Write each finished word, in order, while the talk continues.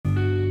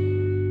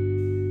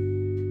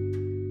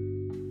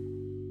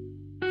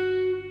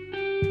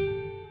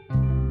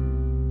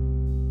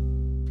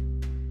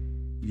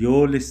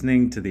You're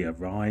listening to the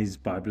Arise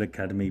Bible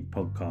Academy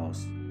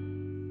podcast.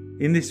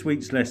 In this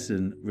week's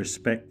lesson,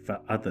 Respect for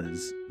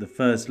Others, the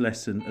first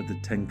lesson of the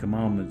Ten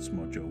Commandments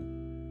module,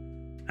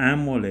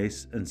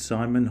 Wallace and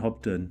Simon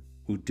Hobden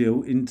will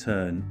deal in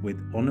turn with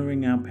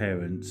honouring our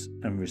parents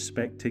and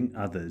respecting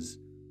others,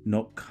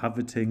 not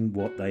coveting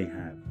what they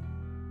have.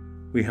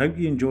 We hope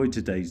you enjoyed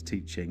today's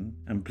teaching,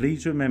 and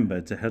please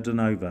remember to head on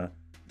over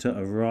to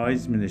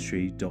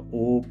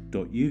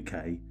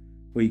ariseministry.org.uk,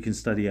 where you can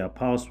study our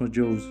past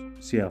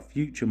modules, see our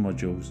future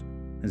modules,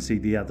 and see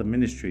the other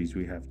ministries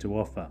we have to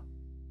offer.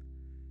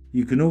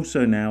 You can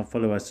also now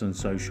follow us on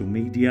social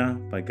media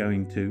by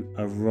going to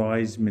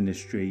Arise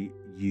Ministry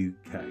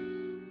UK.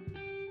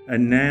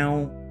 And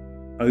now,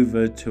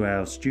 over to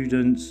our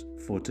students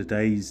for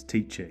today's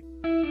teaching.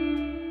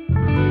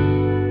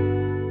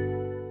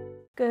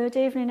 Good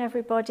evening,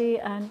 everybody,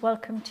 and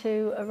welcome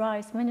to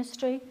Arise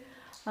Ministry.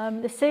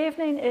 This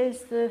evening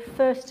is the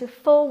first of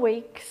 4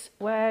 weeks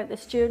where the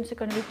students are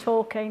going to be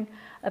talking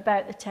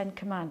about the Ten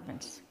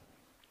Commandments.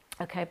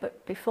 Okay,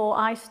 but before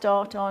I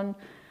start on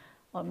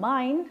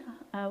mine,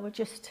 we'll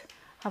just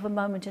have a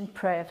moment in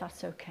prayer, if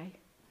that's okay.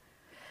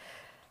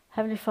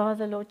 Heavenly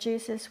Father, Lord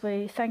Jesus,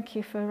 we thank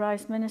you for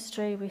Arise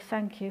Ministry. We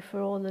thank you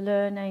for all the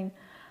learning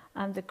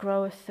and the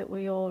growth that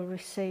we all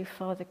receive,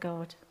 Father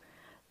God.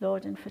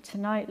 Lord, and for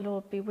tonight,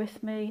 Lord, be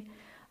with me.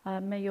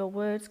 May your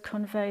words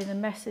convey the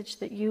message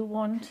that you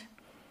want.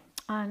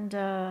 And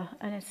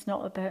it's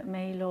not about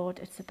me, Lord,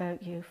 it's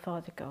about you,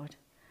 Father God.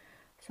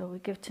 So we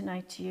give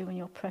tonight to you in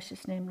your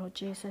precious name, Lord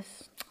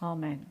Jesus.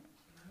 Amen.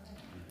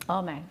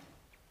 Amen.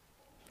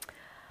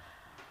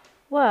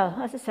 Well,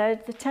 as I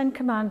said, the Ten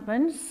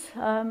Commandments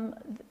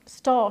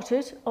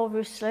started,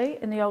 obviously,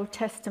 in the Old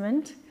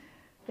Testament.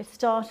 It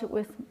started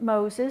with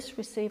Moses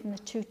receiving the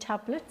 2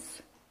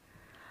 tablets.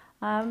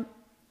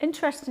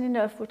 Interesting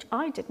enough, which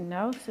I didn't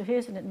know, so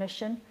here's an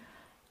admission,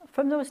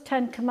 from those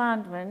 10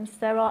 commandments,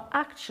 there are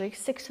actually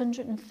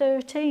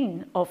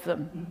 613 of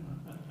them.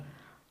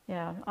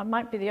 Yeah, I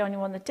might be the only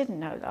one that didn't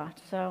know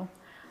that.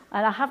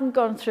 And I haven't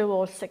gone through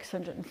all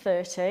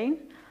 613.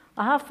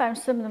 I have found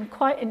some of them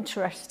quite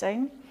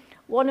interesting.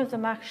 One of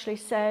them actually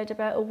said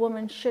about a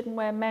woman shouldn't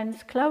wear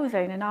men's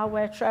clothing, and I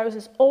wear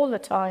trousers all the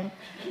time.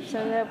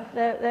 So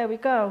there we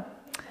go.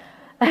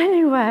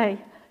 Anyway,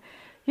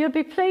 you'll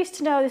be pleased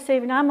to know this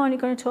evening I'm only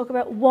going to talk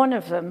about one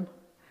of them,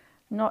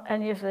 not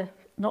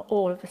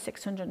all of the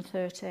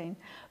 613.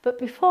 But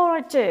before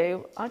I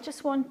do, I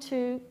just want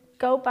to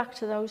go back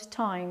to those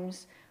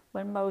times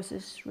when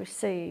Moses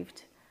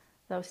received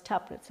those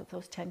tablets of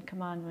those 10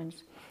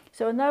 commandments.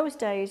 So in those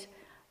days,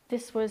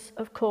 this was,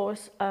 of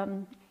course,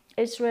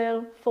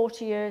 Israel,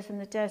 40 years in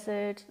the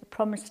desert, the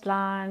promised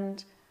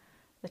land,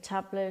 the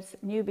tablets,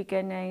 new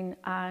beginning,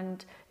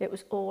 and it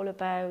was all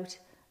about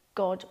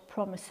God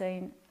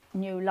promising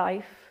new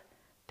life,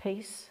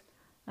 peace,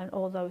 and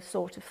all those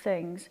sort of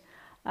things.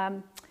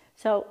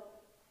 So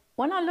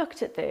when I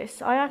looked at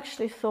this, I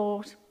actually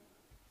thought,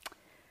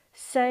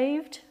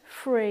 saved,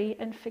 free,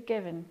 and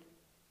forgiven.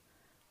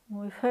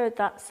 We've heard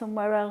that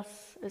somewhere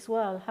else as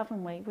well,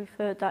 haven't we? We've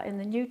heard that in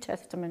the New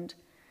Testament.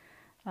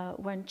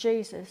 When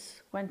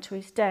Jesus went to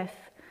his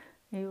death,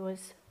 he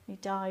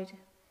died,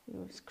 he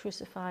was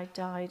crucified,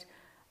 died,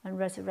 and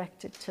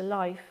resurrected to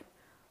life.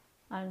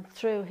 And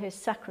through his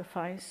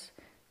sacrifice,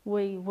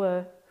 we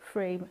were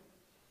free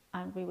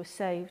and we were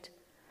saved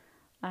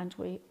and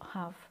we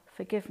have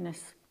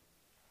forgiveness.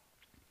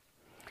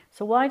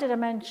 So why did I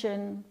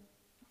mention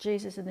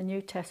Jesus in the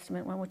New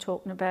Testament when we're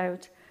talking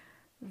about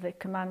the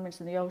commandments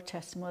in the Old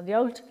Testament? Well, the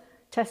Old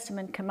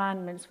Testament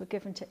commandments were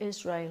given to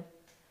Israel,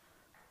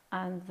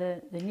 and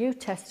the New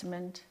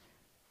Testament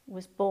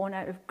was born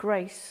out of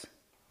grace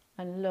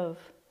and love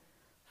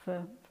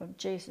from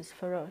Jesus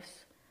for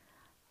us.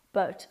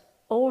 But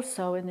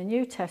also in the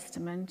New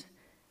Testament,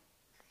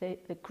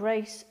 the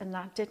grace and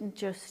that didn't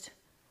just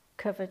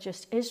cover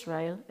just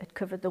Israel, it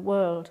covered the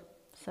world.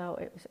 So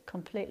it was a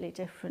completely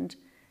different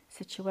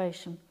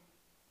situation.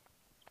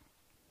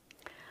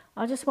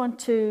 I just want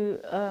to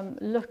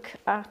look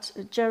at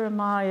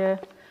Jeremiah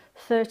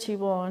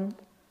 31,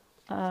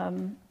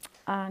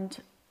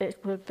 and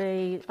it will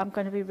be, I'm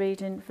going to be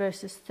reading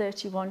verses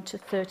 31 to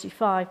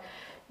 35.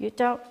 You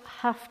don't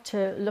have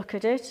to look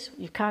at it,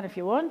 you can if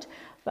you want,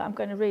 but I'm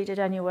going to read it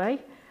anyway.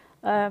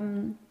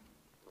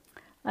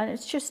 And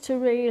it's just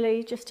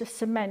to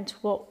cement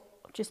what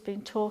I've just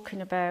been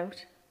talking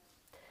about.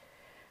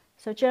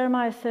 So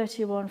Jeremiah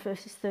 31,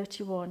 verses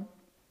 31.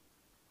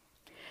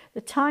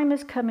 The time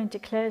is coming,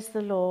 declares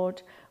the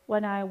Lord,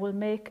 when I will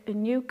make a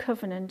new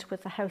covenant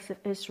with the house of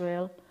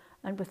Israel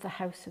and with the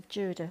house of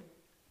Judah.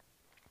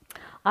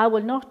 I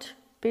will not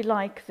be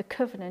like the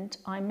covenant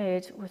I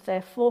made with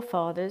their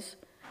forefathers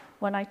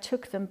when I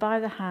took them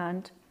by the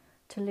hand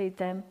to lead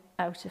them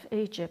out of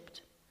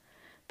Egypt,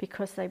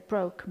 because they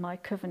broke my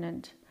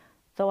covenant,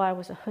 though I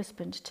was a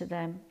husband to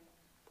them.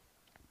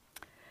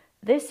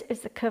 This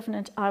is the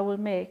covenant I will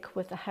make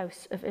with the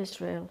house of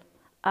Israel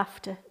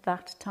after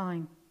that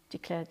time,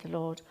 declared the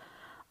Lord.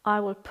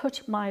 I will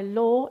put my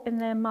law in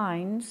their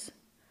minds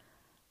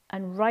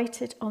and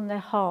write it on their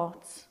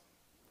hearts.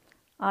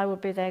 I will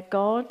be their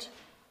God,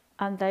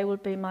 and they will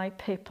be my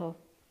people.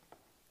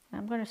 Now,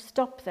 I'm going to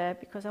stop there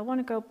because I want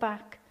to go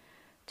back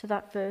to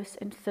that verse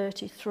in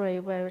 33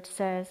 where it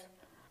says,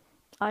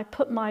 I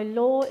put my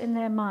law in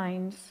their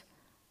minds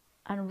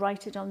and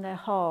write it on their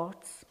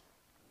hearts.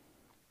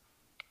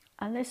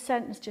 And this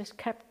sentence just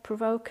kept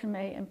provoking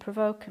me.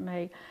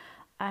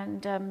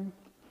 And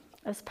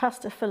as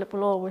Pastor Philip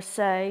will always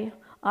say,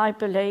 I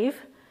believe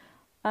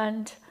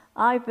that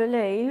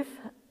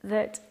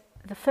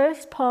the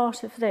first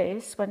part of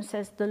this, when it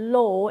says the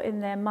law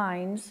in their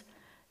minds,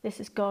 this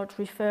is God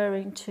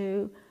referring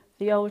to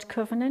the Old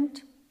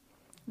Covenant,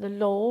 the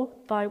law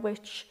by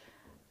which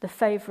the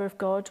favour of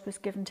God was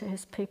given to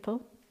his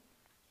people.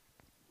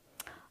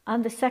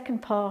 And the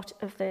second part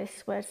of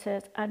this, where it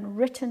says, and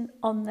written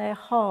on their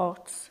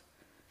hearts,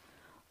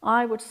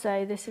 I would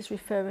say this is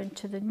referring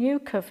to the New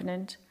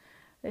Covenant.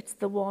 It's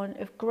the one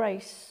of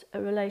grace,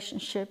 a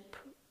relationship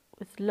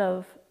with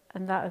love,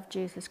 and that of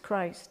Jesus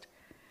Christ.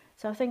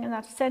 So I think in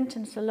that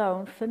sentence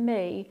alone, for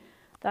me,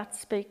 that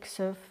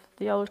speaks of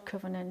the Old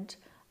Covenant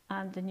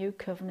and the New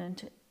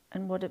Covenant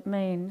and what it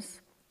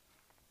means.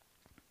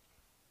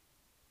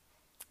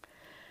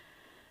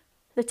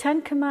 The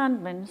Ten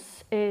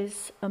Commandments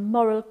is a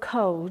moral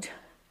code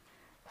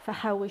for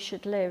how we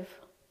should live.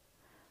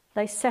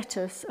 They set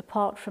us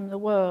apart from the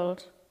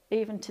world,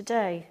 even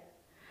today.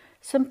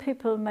 Some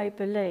people may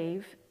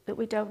believe that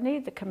we don't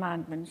need the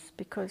commandments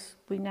because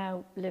we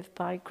now live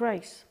by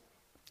grace.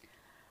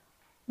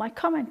 My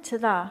comment to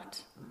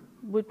that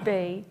would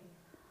be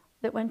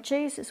that when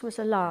Jesus was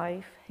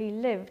alive, he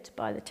lived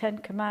by the Ten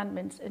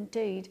Commandments.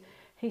 Indeed,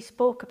 he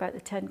spoke about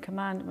the Ten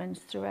Commandments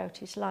throughout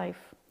his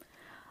life,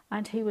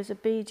 and he was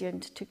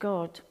obedient to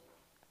God.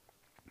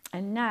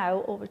 And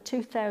now, over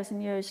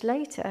 2,000 years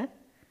later,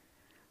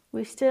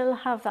 we still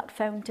have that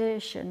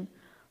foundation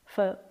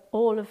for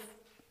all of,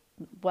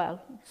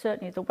 well,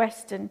 certainly the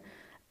Western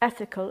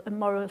ethical and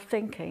moral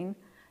thinking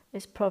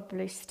is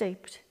probably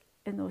steeped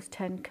in those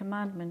Ten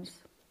Commandments.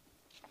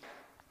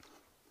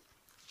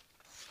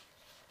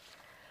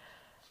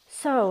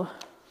 So,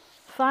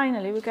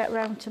 finally, we get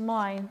round to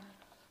mine.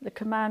 The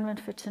commandment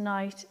for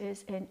tonight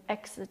is in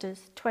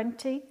Exodus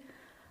 20,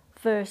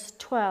 verse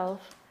 12,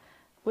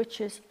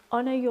 which is,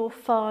 honour your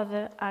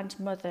father and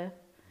mother,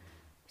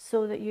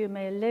 so that you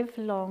may live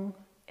long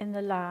in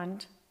the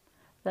land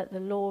that the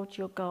Lord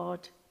your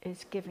God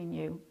is giving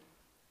you.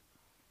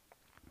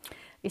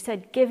 He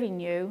said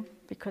giving you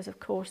because, of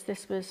course,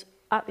 this was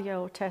at the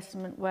Old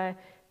Testament where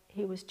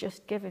he was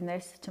just giving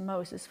this to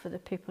Moses for the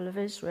people of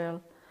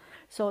Israel.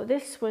 So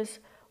this was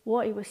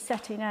what he was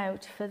setting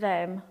out for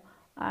them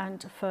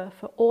and for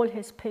all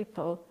his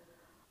people,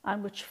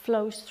 and which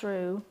flows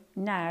through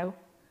now,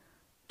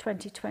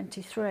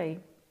 2023.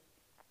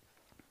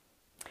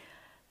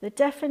 The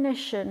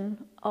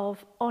definition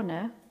of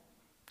honour,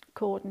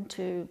 according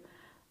to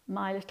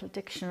my little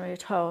dictionary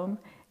at home,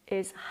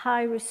 is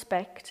high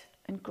respect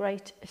and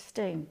great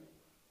esteem.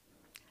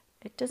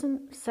 It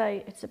doesn't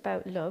say it's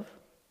about love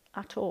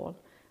at all.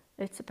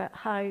 It's about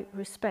high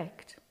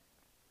respect.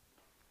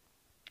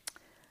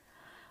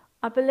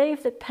 I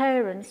believe that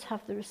parents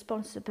have the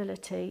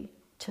responsibility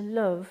to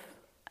love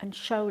and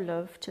show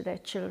love to their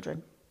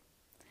children,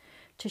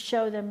 to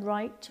show them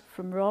right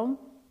from wrong,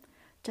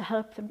 to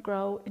help them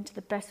grow into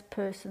the best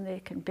person they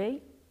can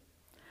be.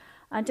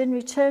 And in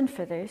return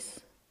for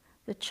this,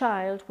 the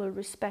child will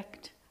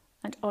respect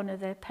and honour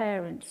their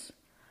parents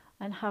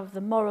and have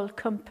the moral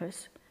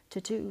compass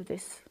to do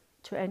this,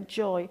 to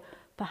enjoy,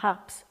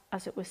 perhaps,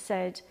 as it was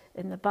said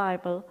in the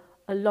Bible,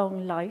 a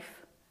long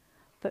life,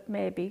 but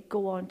maybe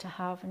go on to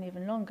have an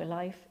even longer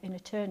life in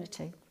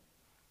eternity.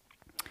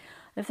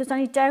 If there's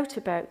any doubt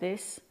about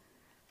this,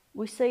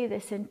 we see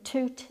this in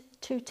 2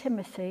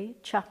 Timothy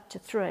chapter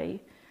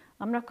 3.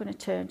 I'm not going to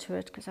turn to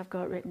it because I've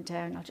got it written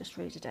down. I'll just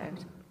read it out.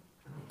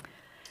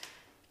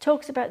 It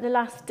talks about the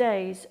last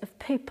days of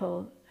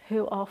people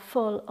who are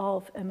full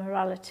of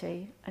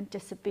immorality and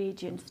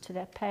disobedience to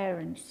their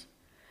parents.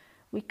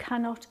 We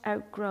cannot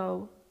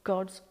outgrow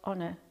God's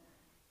honour.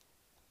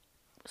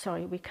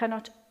 We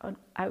cannot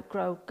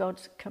outgrow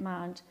God's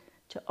command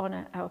to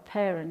honour our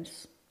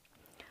parents.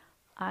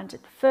 And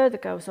it further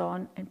goes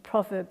on in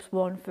Proverbs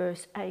 1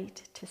 verse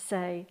 8 to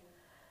say,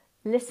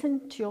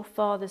 listen to your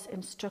father's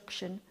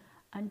instruction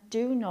and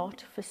do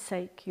not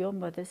forsake your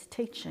mother's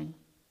teaching.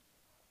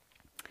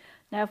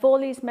 Now, if all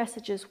these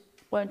messages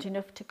weren't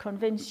enough to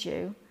convince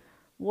you,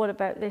 what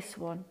about this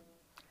one?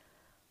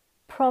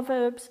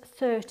 Proverbs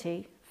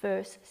 30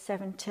 verse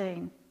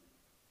 17.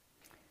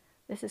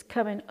 This is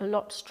coming a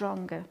lot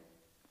stronger.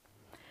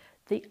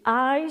 The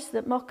eyes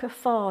that mock a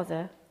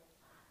father,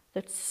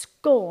 that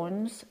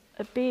scorns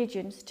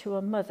obedience to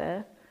a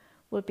mother,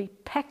 will be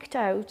pecked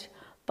out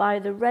by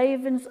the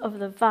ravens of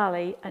the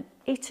valley and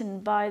eaten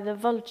by the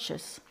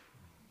vultures.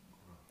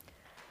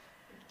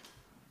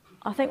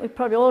 I think we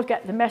probably all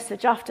get the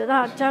message after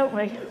that, don't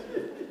we?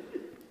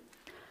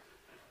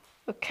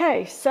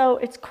 Okay, so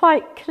it's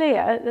quite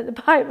clear that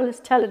the Bible is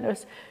telling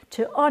us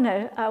to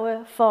honour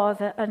our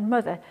father and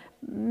mother.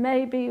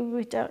 maybe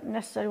we don't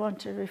necessarily want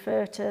to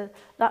refer to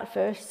that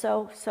verse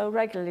so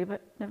regularly,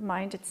 but never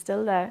mind, it's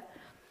still there.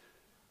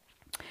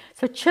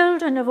 So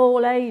children of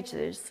all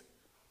ages,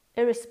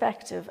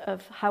 irrespective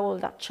of how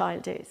old that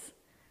child is,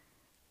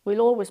 will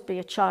always be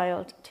a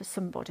child to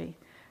somebody.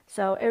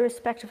 So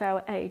irrespective of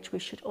our age, we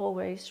should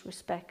always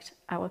respect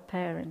our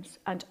parents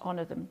and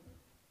honour them.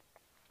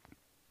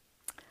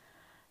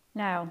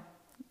 Now,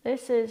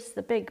 this is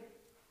the big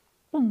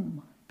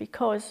boom,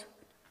 because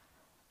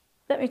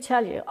let me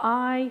tell you,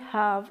 I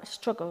have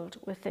struggled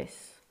with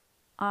this.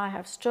 I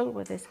have struggled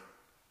with this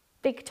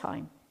big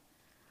time.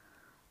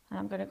 And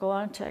I'm going to go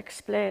on to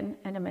explain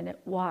in a minute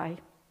why.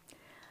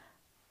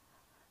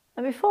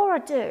 And before I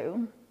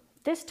do,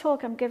 this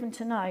talk I'm giving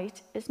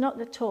tonight is not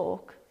the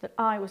talk that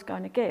I was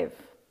going to give.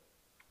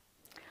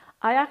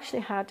 I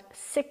actually had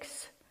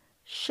 6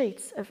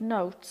 sheets of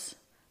notes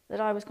that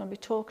I was going to be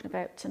talking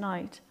about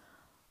tonight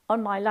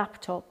on my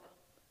laptop,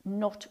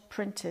 not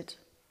printed.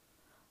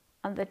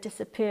 And they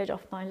disappeared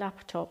off my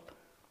laptop.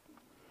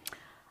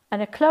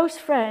 And a close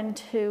friend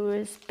who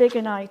was big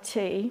in IT,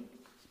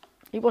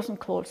 he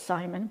wasn't called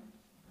Simon,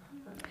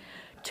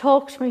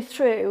 talked me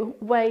through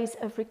ways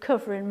of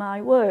recovering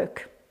my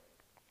work.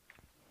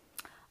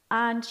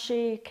 And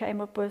she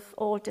came up with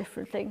all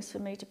different things for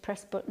me to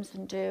press buttons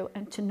and do,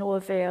 and to no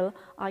avail.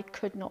 I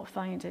could not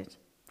find it.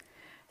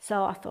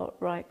 So I thought,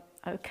 right,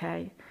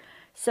 okay.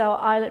 So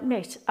I'll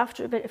admit,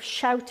 after a bit of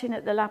shouting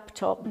at the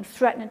laptop and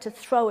threatening to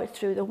throw it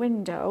through the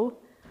window,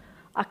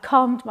 I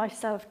calmed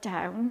myself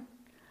down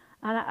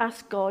and I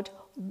asked God,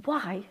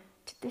 why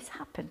did this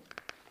happen?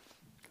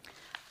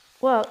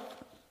 Well,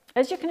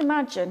 as you can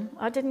imagine,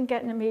 I didn't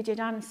get an immediate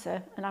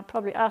answer, and I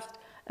probably asked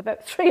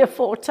about 3 or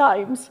 4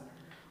 times.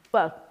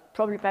 Well,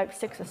 probably about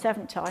 6 or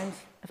 7 times,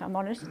 if I'm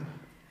honest.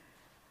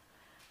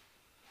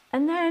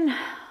 And then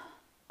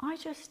I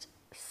just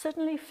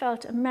suddenly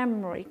felt a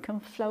memory come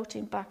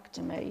floating back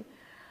to me.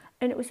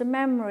 And it was a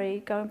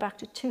memory going back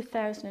to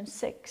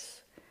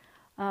 2006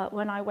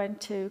 when I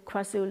went to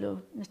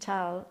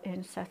KwaZulu-Natal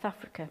in South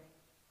Africa.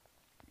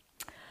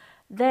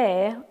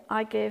 There,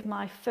 I gave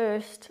my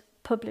first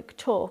public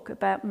talk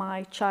about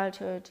my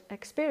childhood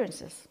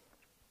experiences.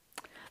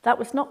 That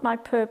was not my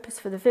purpose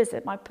for the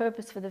visit. My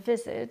purpose for the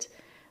visit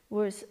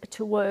was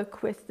to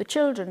work with the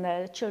children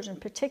there, the children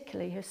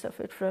particularly who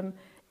suffered from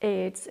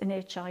AIDS and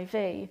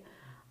HIV.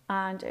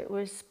 And it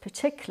was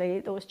particularly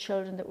those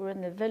children that were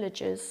in the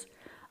villages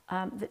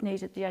that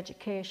needed the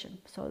education.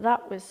 So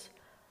that was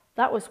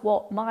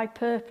what my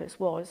purpose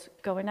was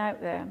going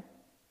out there.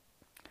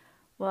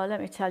 Well,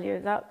 let me tell you,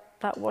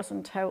 that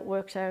wasn't how it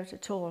worked out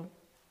at all.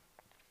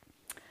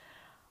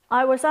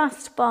 I was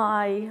asked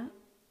by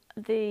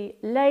the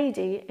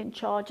lady in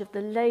charge of the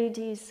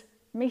ladies'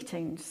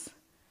 meetings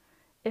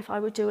if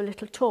I would do a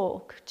little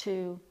talk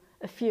to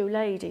a few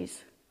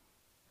ladies.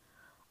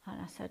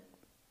 And I said,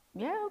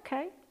 yeah,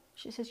 okay.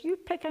 She says, you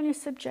pick any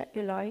subject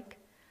you like.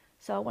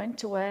 So I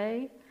went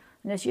away,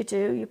 and as you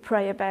do, you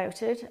pray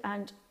about it,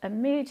 and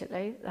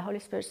immediately the Holy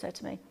Spirit said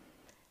to me,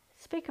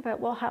 speak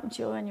about what happened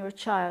to you when you were a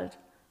child.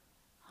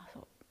 I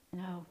thought,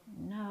 no,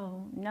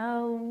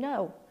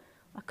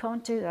 I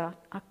can't do that.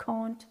 I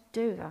can't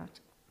do that.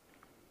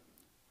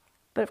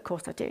 But of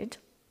course I did.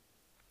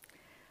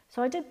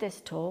 So I did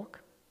this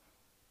talk,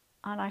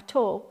 and I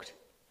talked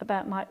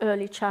about my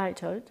early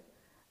childhood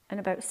and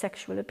about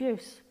sexual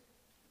abuse.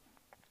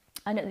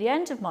 And at the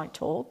end of my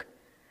talk,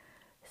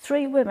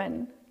 3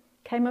 women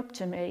came up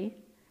to me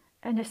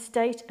in a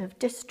state of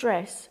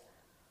distress,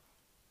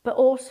 but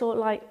also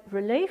like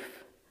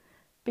relief,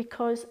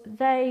 because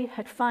they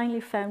had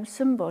finally found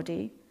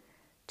somebody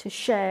to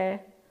share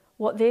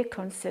what they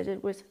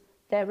considered was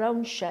their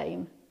own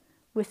shame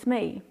with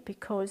me,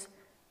 because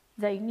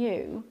they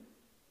knew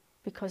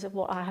because of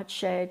what I had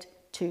shared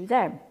to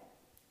them.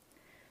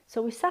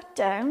 So we sat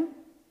down,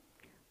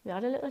 we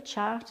had a little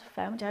chat,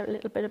 found out a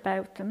little bit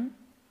about them.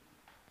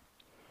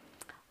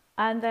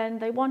 And then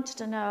they wanted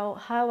to know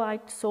how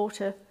I'd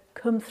sort of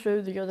come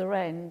through the other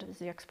end, is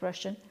the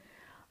expression.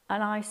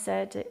 And I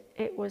said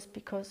it was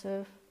because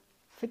of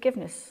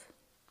forgiveness.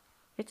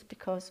 It's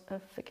because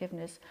of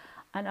forgiveness.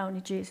 And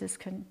only Jesus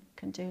can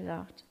do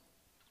that.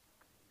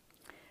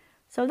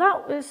 So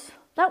that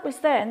was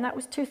then, that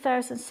was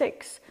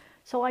 2006.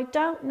 So I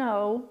don't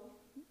know,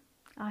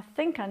 I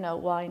think I know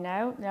why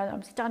now that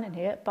I'm standing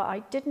here, but I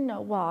didn't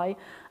know why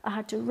I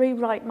had to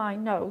rewrite my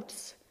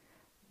notes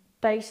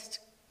based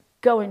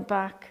going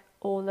back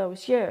all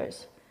those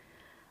years.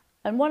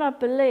 And what I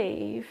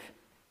believe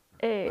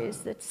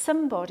is that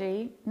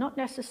somebody, not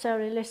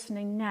necessarily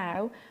listening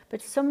now,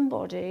 but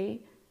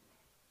somebody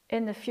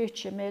in the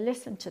future may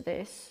listen to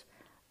this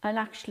and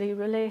actually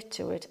relate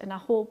to it. And I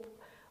hope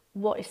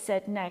what is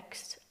said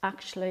next,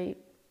 actually,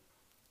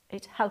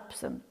 it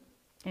helps them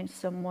in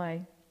some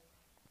way.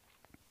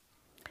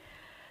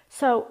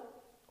 So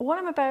what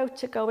I'm about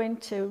to go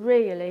into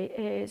really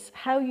is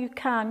how you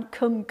can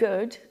come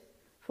good,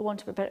 for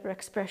want of a better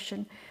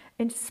expression,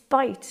 in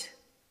spite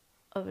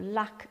of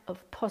lack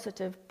of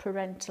positive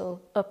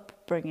parental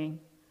upbringing.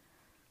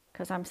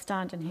 Because I'm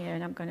standing here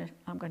and I'm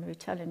going to be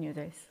telling you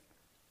this.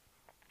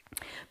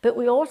 But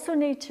we also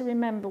need to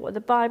remember what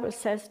the Bible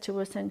says to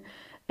us in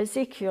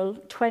Ezekiel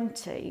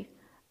 20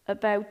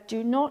 about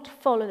do not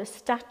follow the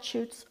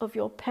statutes of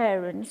your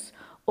parents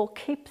or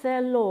keep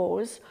their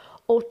laws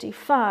or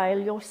defile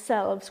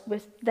yourselves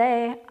with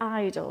their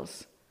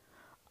idols.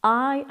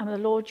 I am the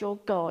Lord your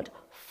God.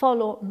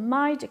 Follow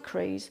my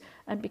decrees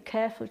and be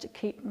careful to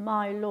keep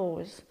my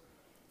laws.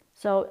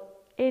 So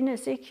in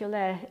Ezekiel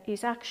there,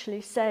 he's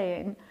actually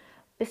saying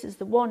this is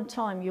the one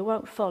time you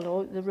won't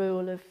follow the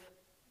rule of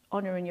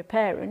honouring your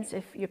parents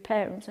if your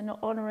parents are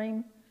not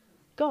honouring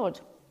God.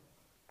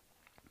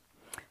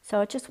 So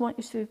I just want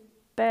you to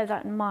bear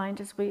that in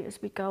mind as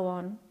we go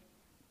on.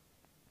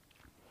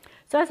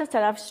 So as I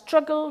said, I've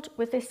struggled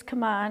with this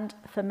command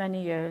for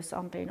many years.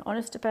 I'm being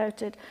honest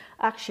about it.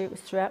 Actually, it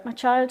was throughout my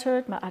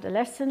childhood, my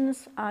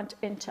adolescence, and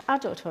into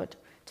adulthood,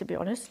 to be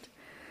honest.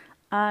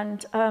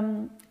 And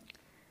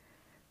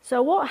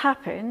so what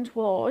happened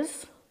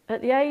was,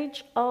 at the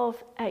age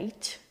of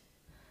 8,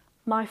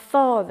 my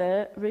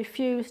father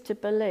refused to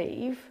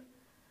believe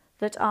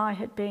that I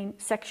had been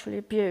sexually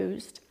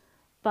abused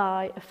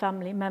by a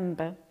family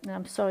member. And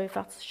I'm sorry if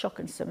that's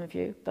shocking some of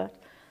you, but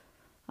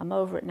I'm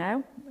over it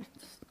now.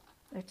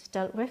 It's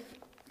dealt with.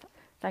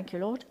 Thank you,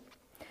 Lord.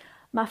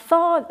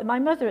 My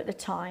mother at the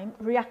time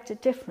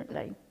reacted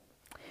differently.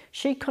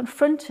 She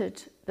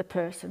confronted the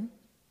person,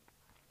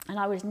 and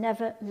I was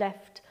never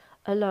left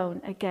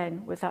alone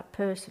again with that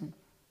person.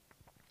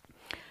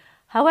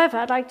 However,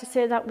 I'd like to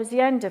say that was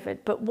the end of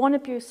it, but one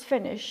abuse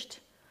finished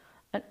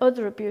and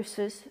other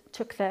abuses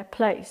took their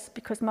place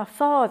because my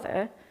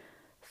father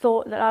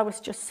thought that I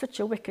was just such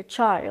a wicked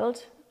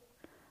child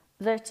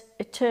that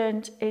it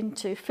turned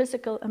into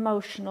physical,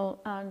 emotional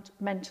and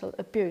mental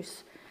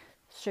abuse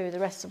through the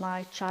rest of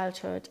my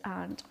childhood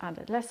and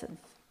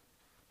adolescence.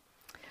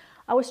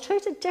 I was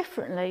treated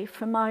differently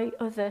from my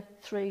other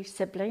 3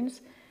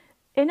 siblings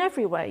in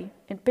every way,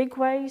 in big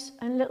ways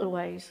and little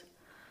ways.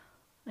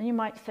 And you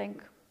might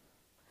think,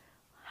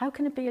 how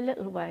can it be a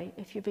little way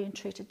if you're being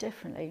treated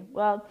differently?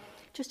 Well,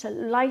 just to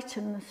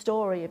lighten the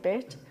story a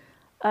bit,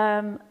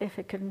 if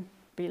it can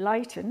be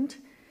lightened,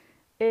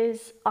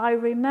 is I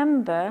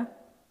remember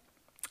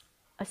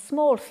a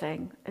small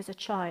thing as a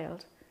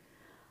child.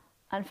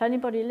 And for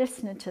anybody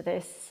listening to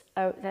this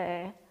out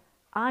there,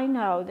 I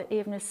know that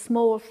even a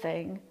small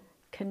thing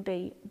can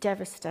be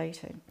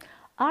devastating.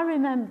 I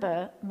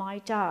remember my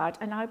dad,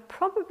 and I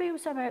probably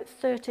was about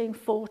 13,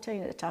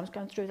 14 at the time, I was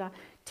going through that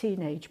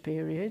teenage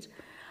period,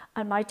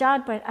 and my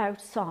dad went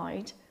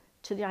outside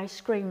to the ice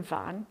cream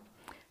van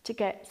to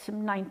get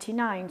some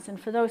 99s. And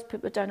for those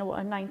people who don't know what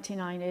a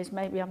 99 is,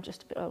 maybe I'm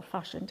just a bit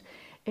old-fashioned,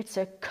 it's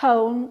a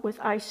cone with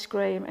ice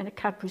cream and a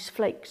Cadbury's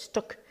flake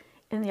stuck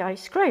in the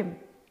ice cream.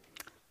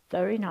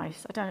 Very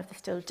nice. I don't know if they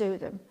still do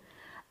them.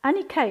 And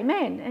he came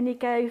in and he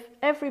gave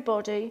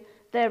everybody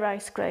their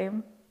ice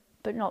cream,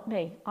 but not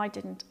me. I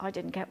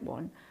didn't get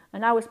one.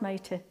 And I was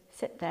made to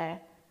sit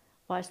there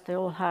whilst they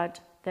all had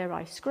their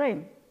ice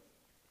cream.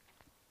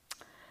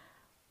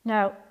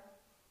 Now,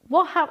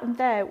 what happened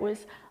there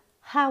was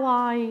how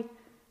I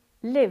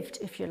lived,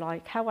 if you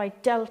like, how I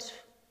dealt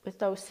with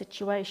those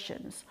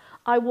situations.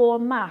 I wore a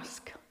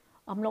mask.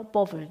 I'm not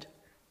bothered.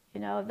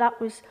 You know, that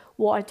was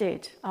what I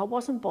did. I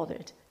wasn't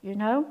bothered, you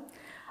know.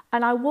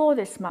 And I wore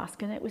this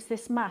mask, and it was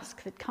this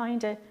mask that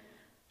kind of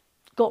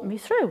got me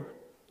through,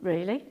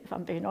 really, if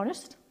I'm being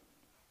honest.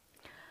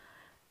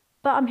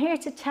 But I'm here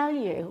to tell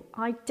you,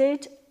 I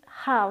did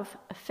have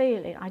a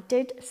feeling. I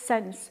did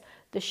sense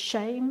the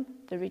shame,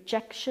 the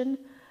rejection,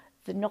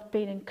 the not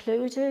being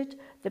included,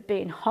 the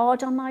being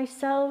hard on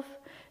myself,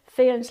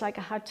 feelings like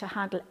I had to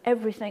handle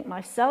everything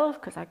myself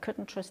because I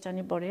couldn't trust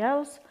anybody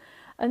else.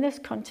 And this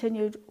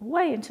continued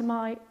way into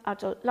my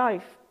adult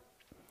life.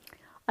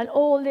 And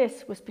all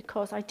this was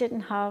because I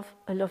didn't have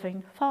a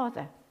loving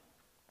father.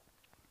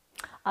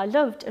 I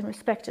loved and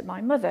respected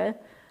my mother,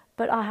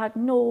 but I had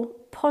no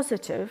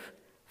positive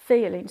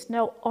feelings,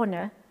 no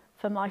honour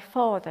for my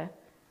father.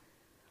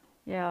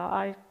 Yeah,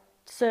 I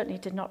certainly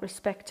did not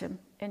respect him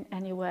in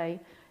any way.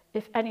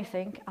 If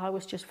anything, I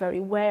was just very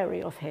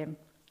wary of him.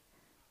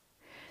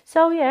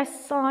 So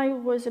yes, I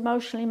was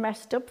emotionally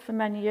messed up for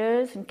many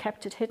years and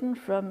kept it hidden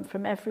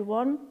from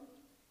everyone.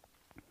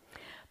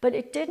 But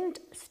it didn't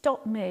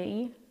stop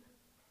me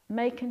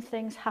making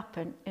things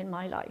happen in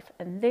my life.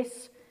 And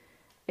this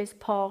is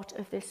part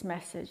of this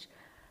message.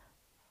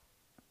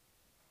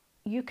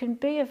 You can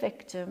be a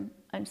victim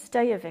and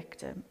stay a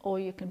victim, or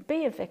you can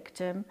be a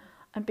victim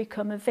and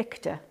become a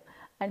victor.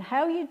 And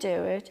how you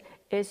do it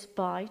is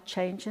by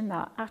changing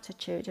that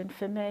attitude. And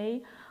for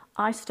me,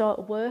 I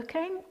start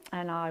working,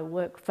 and I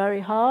work very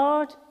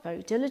hard,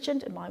 very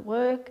diligent in my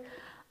work.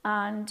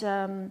 And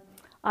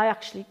I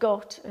actually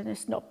got, and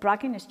it's not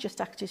bragging, it's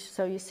just actually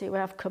so you see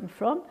where I've come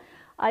from.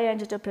 I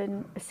ended up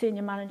in a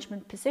senior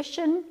management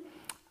position.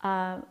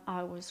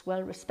 I was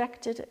well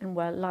respected and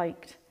well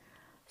liked.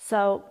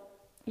 So,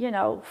 you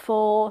know,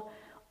 for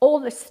all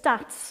the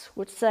stats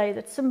would say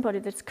that somebody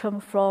that's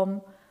come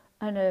from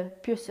an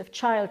abusive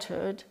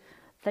childhood,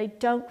 they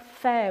don't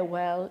fare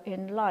well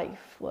in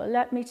life. Well,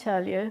 let me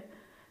tell you,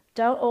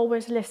 Don't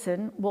always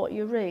listen what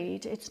you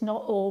read. It's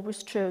not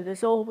always true.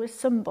 There's always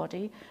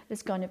somebody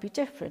that's going to be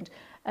different.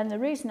 And the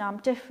reason I'm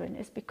different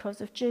is because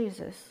of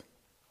Jesus.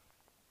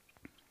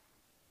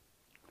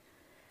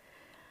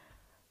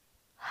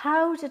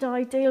 How did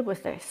I deal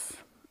with this?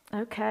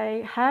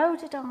 Okay, how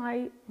did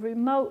I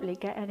remotely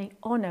get any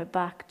honour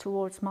back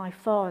towards my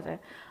father?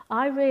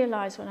 I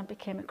realised when I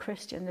became a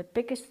Christian, the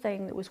biggest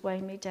thing that was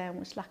weighing me down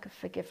was lack of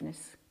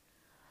forgiveness.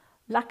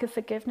 Lack of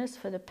forgiveness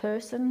for the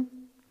person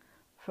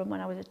from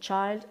when I was a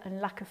child, and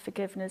lack of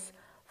forgiveness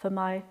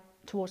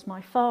towards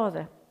my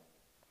father.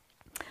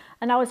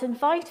 And I was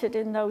invited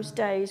in those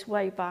days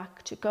way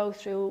back to go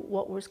through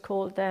what was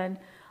called then,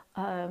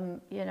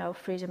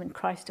 Freedom in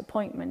Christ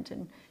appointment,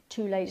 and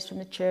two ladies from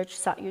the church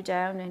sat you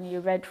down and you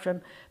read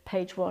from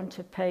page 1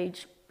 to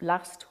page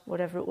last,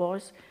 whatever it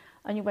was,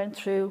 and you went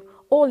through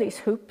all these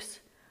hoops,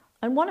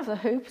 and one of the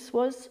hoops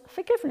was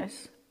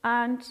forgiveness.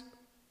 And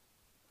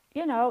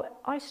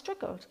I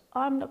struggled.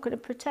 I'm not going to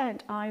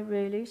pretend. I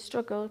really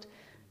struggled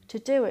to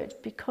do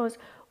it, because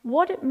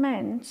what it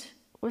meant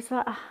was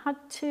that I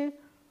had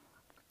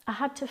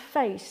to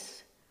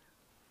face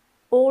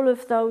all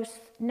of those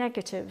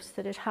negatives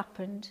that had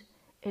happened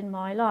in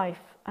my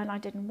life, and I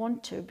didn't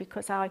want to,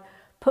 because I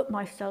put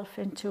myself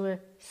into a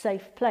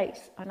safe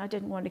place and I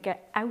didn't want to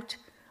get out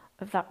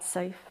of that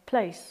safe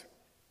place.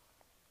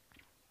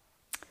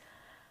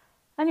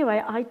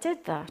 Anyway, I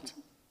did that.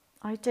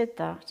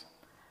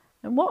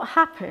 And what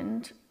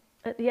happened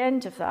at the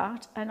end of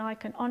that, and I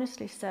can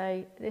honestly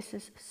say this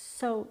is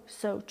so,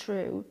 so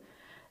true,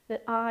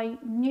 that I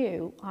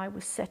knew I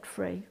was set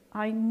free.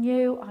 I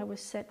knew I was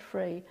set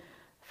free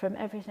from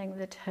everything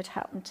that had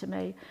happened to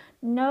me.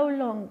 No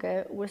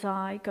longer was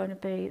I going to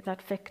be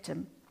that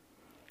victim.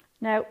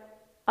 Now,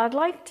 I'd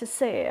like to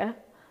say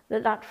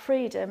that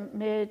freedom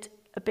made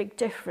a big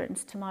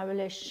difference to my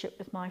relationship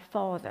with my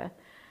father.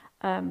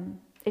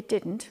 It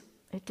didn't.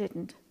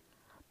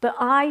 But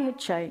I had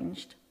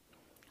changed.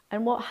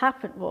 And what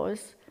happened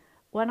was,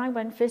 when I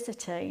went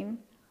visiting,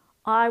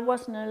 I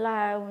wasn't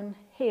allowing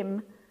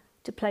him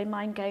to play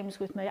mind games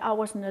with me. I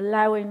wasn't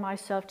allowing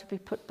myself to be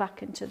put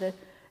back into the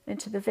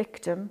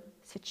victim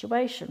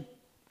situation.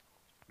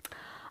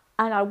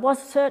 And I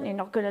was certainly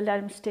not going to let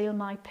him steal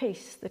my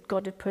peace that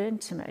God had put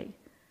into me.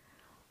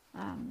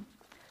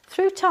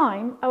 Through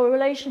time, our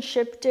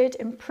relationship did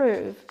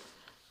improve,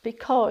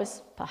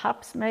 because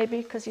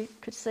maybe because he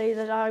could see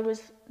that I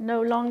was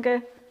no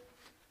longer,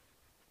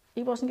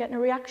 he wasn't getting a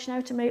reaction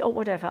out of me or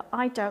whatever.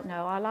 I don't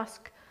know. I'll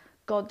ask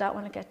God that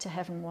when I get to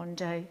heaven one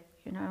day,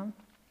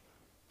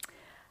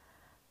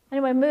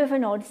 Anyway,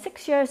 moving on.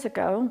 6 years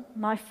ago,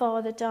 my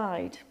father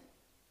died.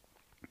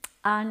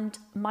 And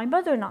my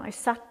mother and I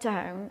sat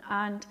down,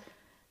 and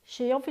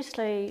she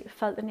obviously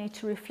felt the need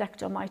to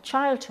reflect on my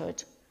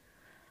childhood.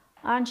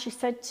 And she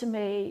said to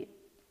me,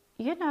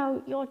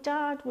 your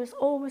dad was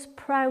always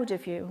proud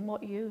of you and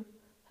what you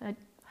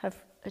have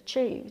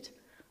achieved.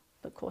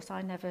 But of course,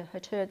 I never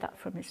had heard that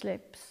from his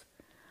lips.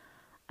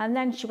 And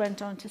then she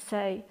went on to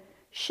say,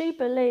 she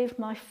believed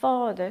my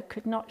father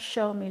could not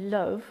show me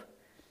love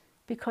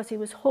because he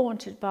was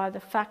haunted by the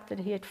fact that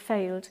he had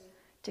failed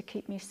to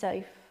keep me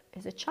safe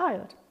as a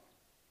child.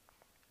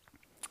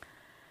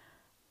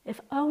 If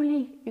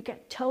only you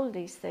get told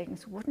these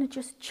things, wouldn't it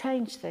just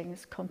change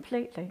things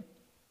completely?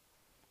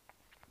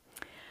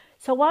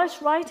 So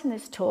whilst writing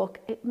this talk,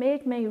 it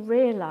made me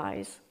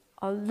realise,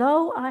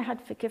 although I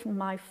had forgiven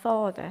my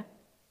father,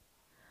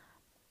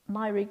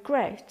 my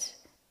regret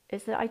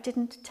is that I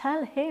didn't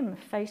tell him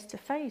face to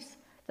face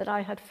that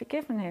I had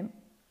forgiven him.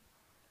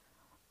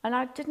 And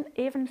I didn't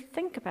even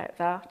think about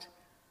that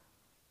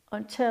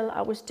until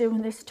I was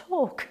doing this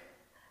talk,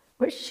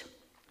 which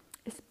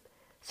is,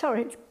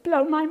 it's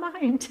blown my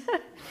mind.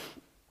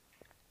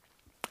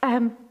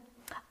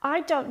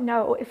 I don't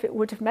know if it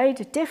would have made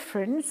a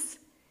difference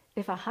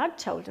if I had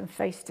told him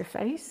face to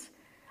face,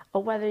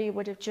 or whether he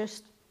would have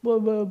just,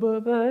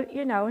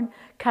 and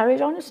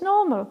carried on as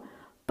normal.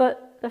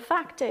 But the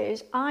fact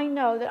is, I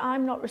know that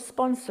I'm not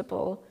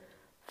responsible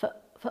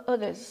for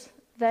others.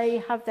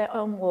 They have their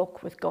own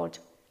walk with God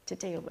to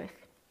deal with.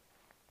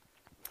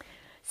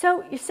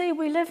 So, you see,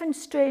 we live in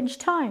strange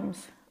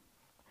times.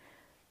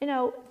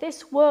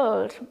 This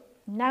world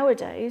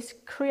nowadays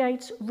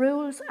creates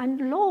rules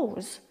and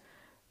laws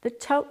that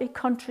totally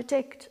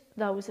contradict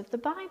those of the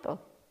Bible.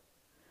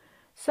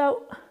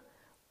 So,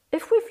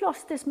 if we've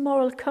lost this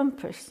moral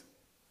compass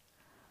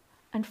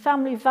and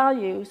family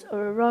values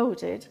are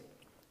eroded,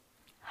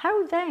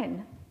 how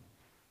then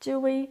do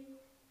we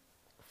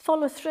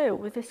follow through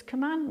with this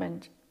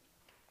commandment?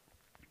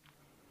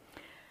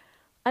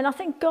 And I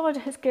think God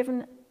has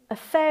given a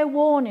fair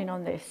warning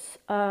on this.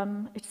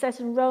 It says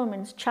in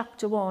Romans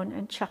chapter 1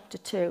 and chapter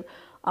 2.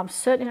 I'm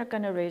certainly not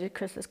going to read it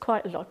because there's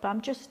quite a lot, but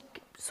I'm just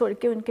sort of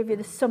going to give you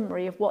the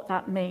summary of what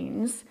that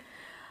means.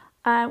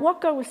 What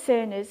God was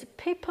saying is,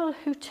 people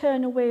who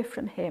turn away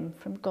from him,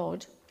 from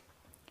God,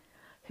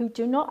 who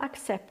do not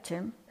accept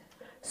him,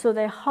 so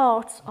their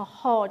hearts are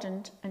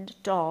hardened and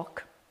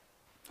dark.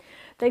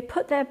 They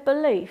put their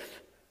belief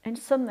in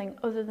something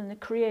other than the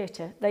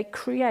Creator. They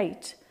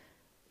create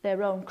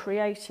their own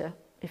creator,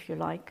 if you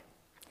like.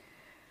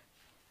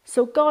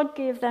 So God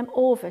gave them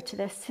over to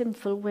their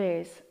sinful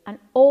ways, and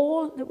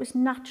all that was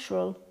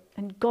natural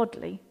and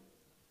godly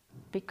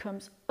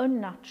becomes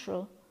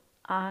unnatural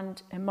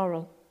and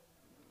immoral.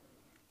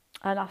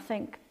 And I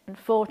think,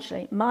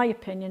 unfortunately, my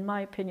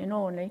opinion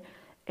only,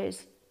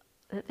 is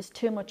that there's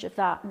too much of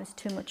that, and there's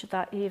too much of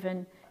that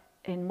even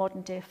in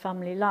modern day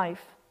family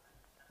life.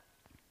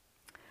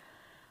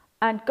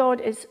 And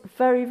God is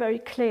very, very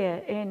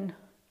clear in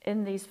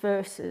these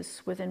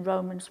verses within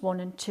Romans 1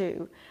 and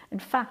 2. In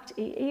fact,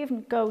 he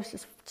even goes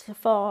as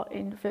far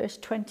in verse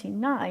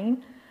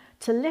 29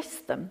 to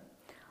list them.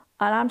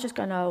 And I'm just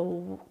going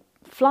to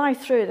fly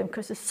through them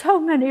because there's so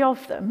many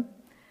of them.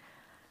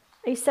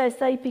 He says,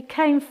 they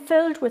became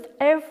filled with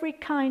every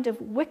kind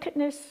of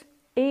wickedness,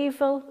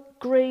 evil,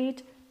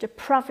 greed,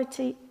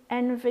 depravity,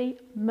 envy,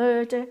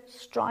 murder,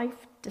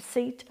 strife,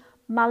 deceit,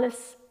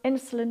 malice,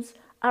 insolence,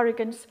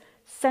 arrogance,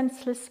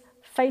 senseless,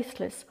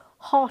 faithless,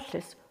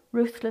 heartless,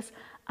 ruthless,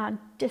 and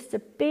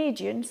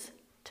disobedience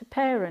to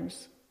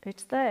parents.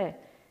 It's there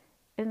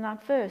in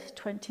that verse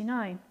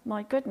 29.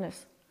 My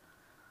goodness.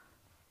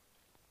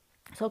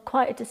 So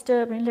quite a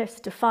disturbing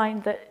list to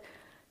find that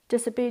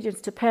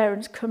disobedience to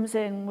parents comes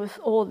in with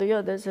all the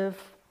others of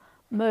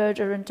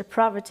murder and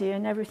depravity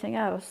and everything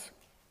else.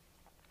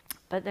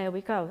 But there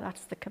we go,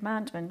 that's the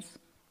commandments.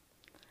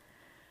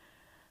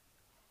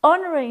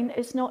 Honouring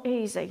is not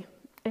easy.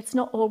 It's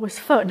not always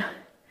fun.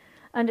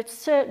 And it's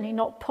certainly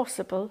not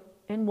possible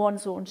in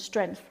one's own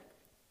strength.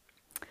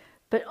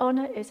 But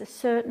honour is a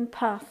certain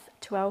path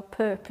to our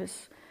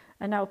purpose,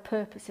 and our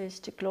purpose is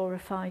to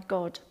glorify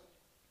God.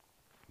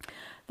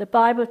 The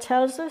Bible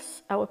tells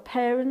us our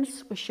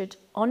parents, we should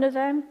honour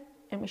them,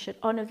 and we should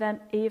honour them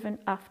even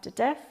after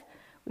death.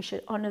 We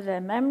should honour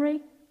their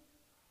memory.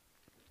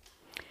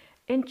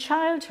 In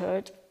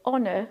childhood,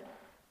 honour,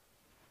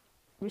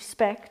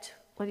 respect,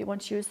 whether you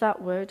want to use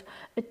that word,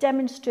 are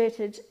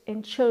demonstrated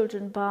in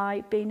children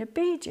by being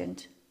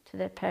obedient to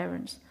their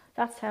parents.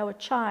 That's how a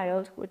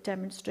child would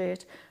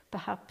demonstrate,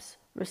 perhaps,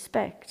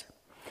 respect.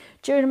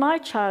 During my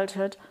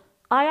childhood,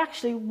 I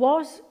actually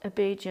was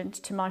obedient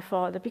to my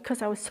father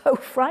because I was so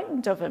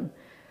frightened of him.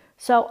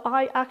 So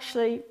I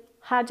actually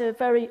had a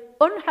very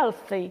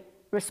unhealthy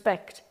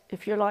respect,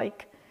 if you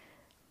like,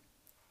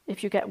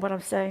 if you get what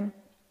I'm saying.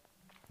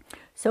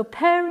 So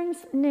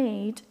parents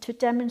need to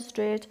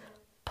demonstrate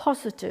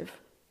positive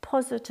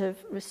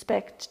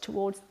respect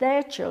towards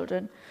their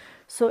children.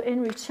 So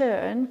in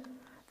return,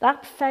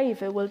 that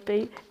favour will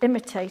be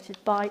imitated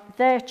by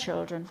their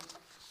children.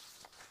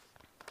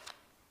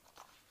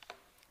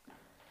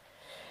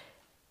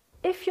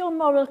 If your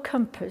moral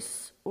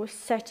compass was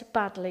set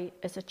badly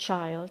as a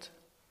child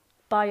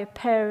by a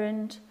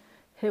parent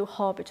who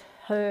harboured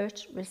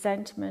hurt,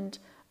 resentment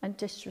and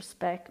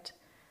disrespect,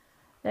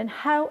 then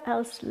how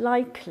else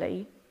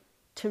likely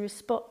to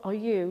respond are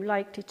you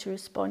likely to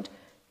respond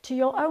to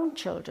your own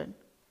children?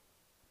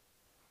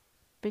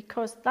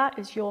 Because that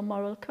is your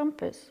moral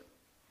compass.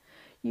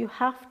 You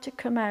have to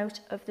come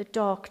out of the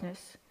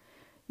darkness.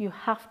 You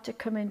have to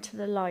come into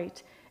the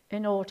light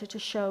in order to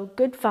show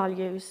good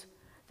values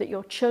that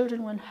your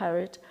children will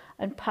inherit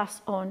and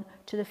pass on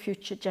to the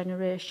future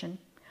generation.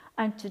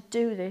 And to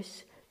do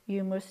this,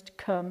 you must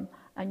come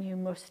and you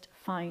must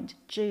find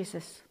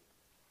Jesus.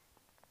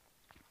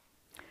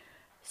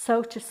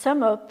 So to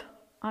sum up,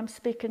 I'm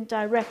speaking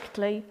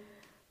directly,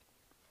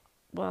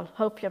 well,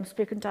 hopefully I'm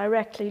speaking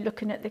directly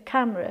looking at the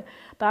camera,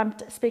 but I'm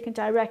speaking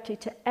directly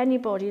to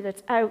anybody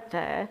that's out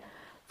there.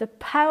 The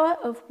power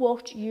of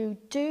what you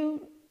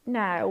do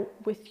now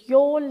with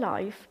your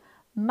life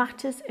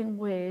matters in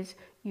ways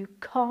you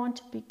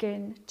can't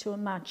begin to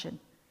imagine.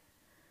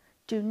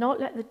 Do not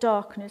let the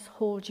darkness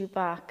hold you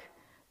back.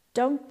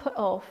 Don't put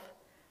off.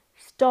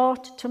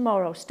 Start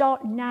tomorrow.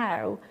 Start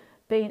now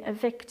being a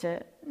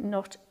victor,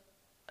 not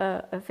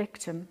a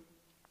victim.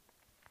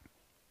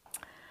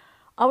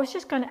 I was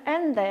just going to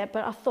end there,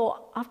 but I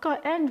thought I've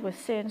got to end with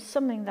saying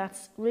something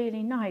that's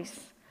really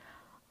nice.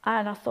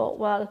 And I thought,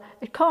 well,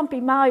 it can't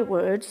be my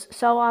words,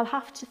 so I'll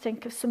have to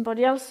think of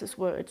somebody else's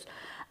words.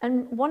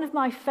 And one of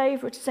my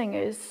favourite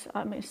singers,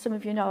 I mean, some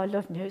of you know I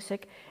love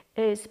music,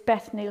 is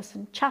Beth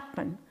Nielsen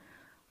Chapman.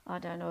 I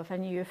don't know if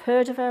any of you have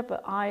heard of her,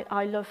 but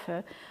I love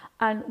her.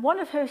 And one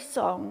of her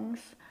songs,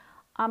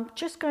 I'm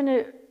just going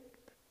to,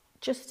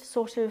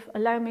 sort of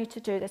allow me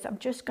to do this, I'm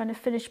just going to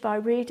finish by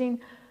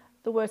reading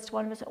the words to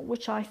one of us,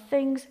 which I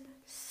think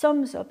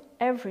sums up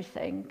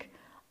everything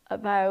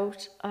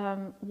about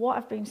what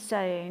I've been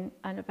saying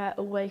and about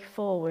a way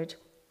forward.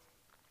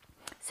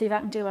 See if I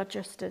can do her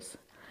justice.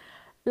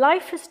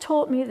 Life has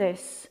taught me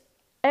this.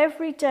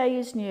 Every day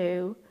is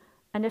new,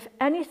 and if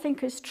anything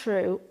is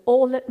true,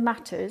 all that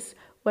matters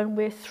when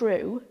we're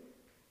through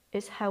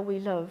is how we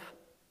love.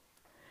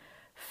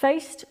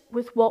 Faced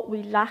with what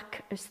we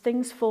lack as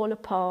things fall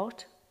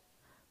apart,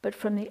 but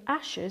from the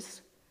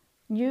ashes,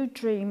 new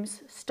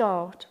dreams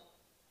start.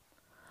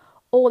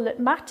 All that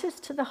matters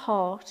to the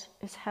heart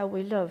is how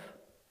we love.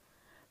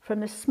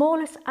 From the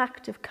smallest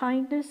act of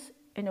kindness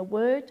in a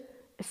word,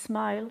 a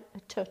smile, a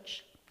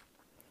touch.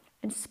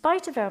 in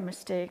spite of our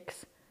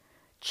mistakes,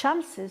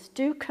 chances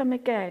do come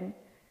again.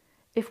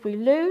 If we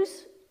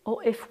lose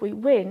or if we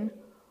win,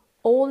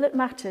 all that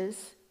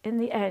matters in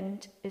the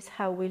end is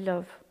how we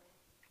love.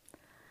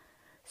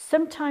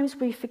 Sometimes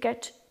we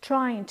forget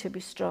trying to be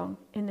strong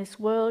in this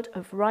world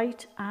of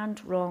right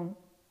and wrong.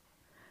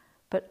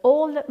 But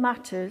all that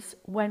matters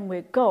when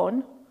we're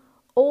gone,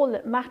 all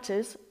that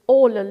matters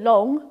all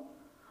along,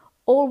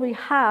 all we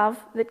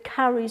have that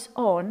carries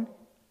on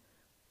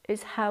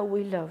is how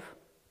we love.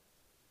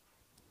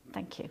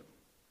 Thank you.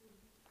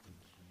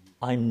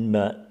 I'm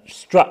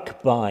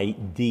struck by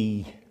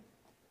the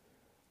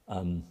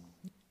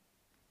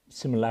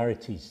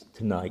similarities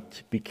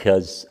tonight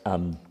because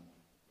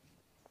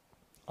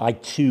I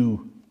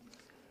too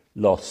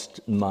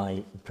lost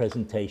my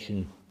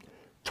presentation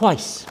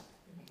twice,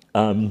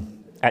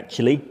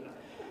 actually,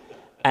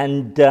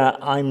 and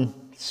I'm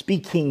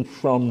speaking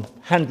from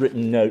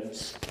handwritten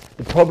notes.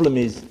 The problem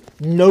is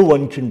no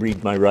one can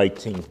read my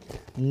writing,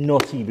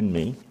 not even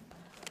me.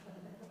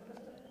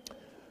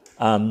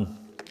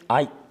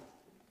 I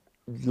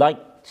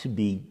like to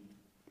be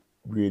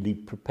really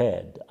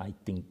prepared. I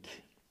think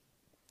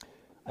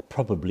I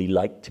probably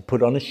like to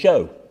put on a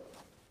show.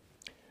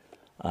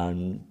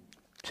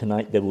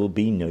 Tonight there will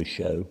be no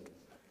show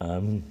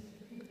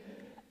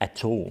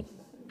at all.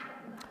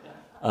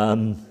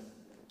 And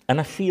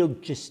I feel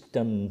just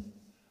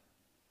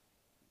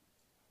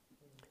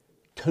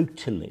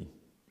totally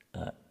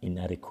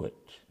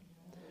inadequate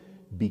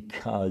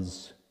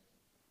because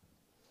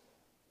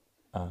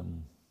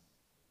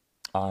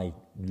I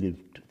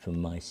lived for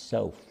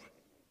myself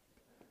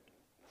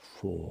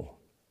for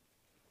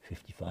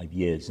 55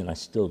 years, and I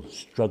still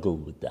struggle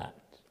with that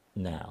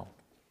now.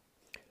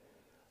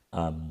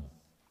 And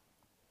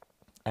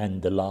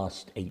the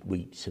last 8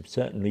 weeks have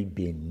certainly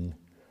been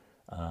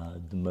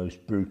the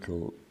most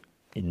brutal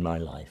in my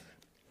life.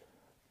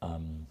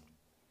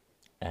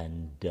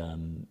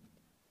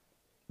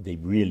 They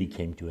really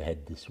came to a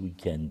head this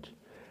weekend.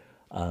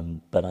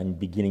 But I'm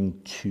beginning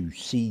to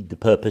see the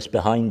purpose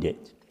behind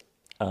it.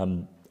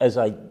 As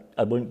I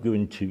won't go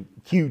into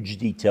huge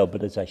detail,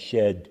 but as I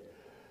shared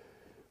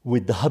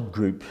with the hub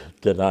group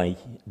that I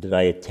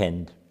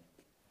attend,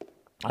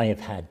 I have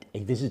had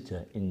a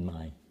visitor in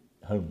my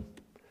home,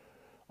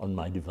 on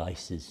my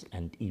devices,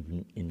 and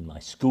even in my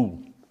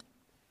school.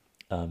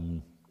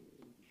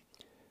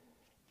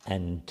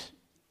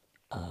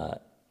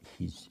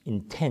 His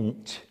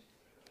intent,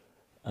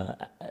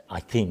 I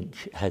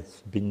think,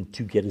 has been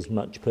to get as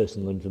much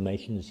personal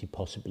information as he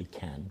possibly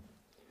can,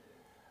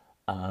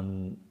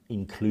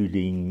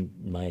 including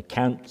my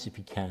accounts if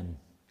he can.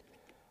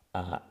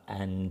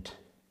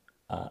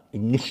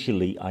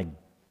 Initially, I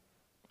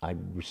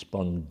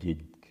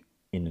responded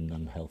in an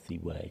unhealthy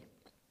way,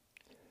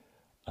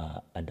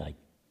 and I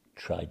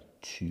tried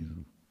to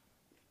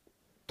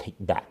take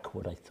back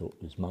what I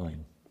thought was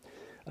mine.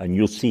 And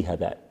you'll see how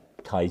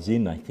that ties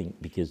in, I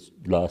think, because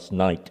last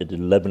night at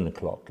 11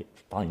 o'clock it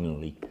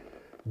finally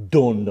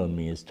dawned on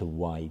me as to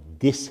why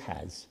this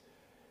has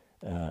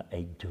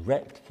a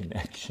direct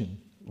connection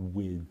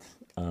with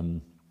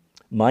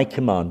my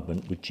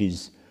commandment, which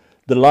is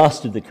the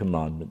last of the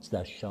commandments,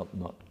 thou shalt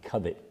not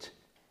covet.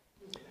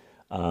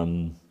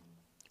 What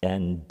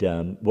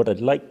I'd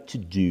like to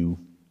do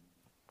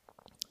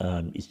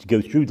is to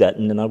go through that,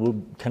 and then I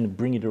will kind of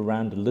bring it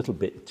around a little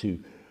bit to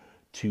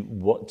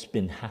what's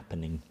been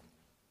happening.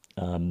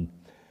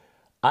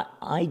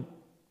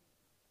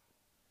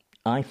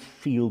 I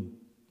feel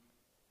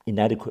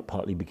inadequate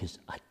partly because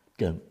I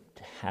don't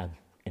have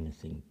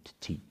anything to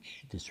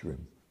teach this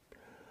room.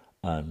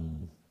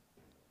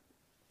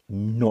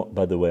 Not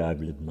by the way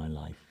I've lived my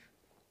life.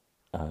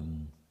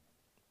 And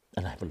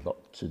I have a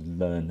lot to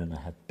learn, and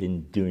I have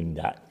been doing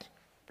that,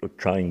 or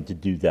trying to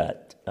do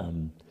that,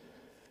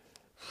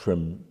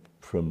 from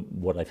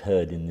what I've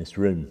heard in this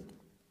room.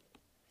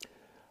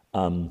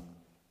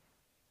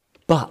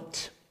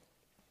 But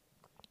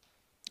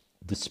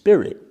the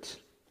Spirit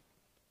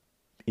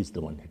is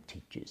the one who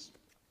teaches.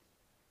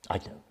 I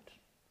don't.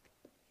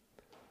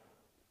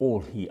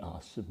 All he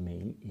asks of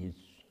me is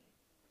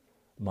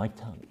my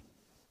tongue.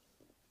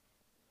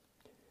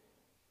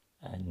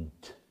 And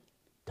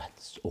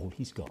that's all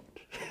he's got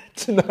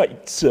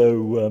tonight.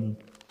 So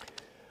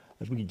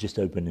if we could just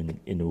open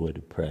in a word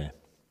of prayer.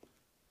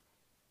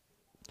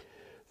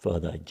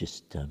 Father, I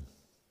just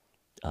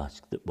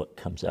ask that what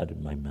comes out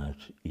of my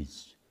mouth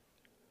is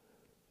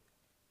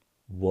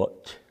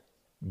what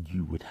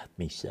you would have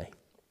me say.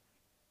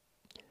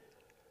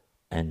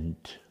 And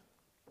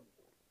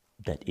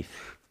that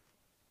if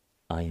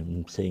I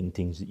am saying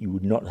things that you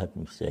would not have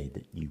me say,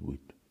 that you would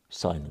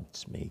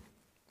silence me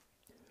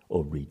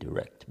or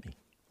redirect me.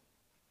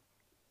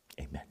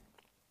 Amen.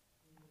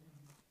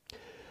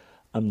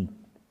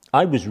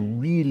 I was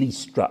really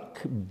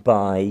struck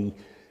by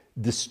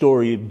the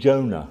story of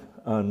Jonah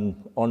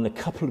on a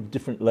couple of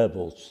different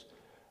levels.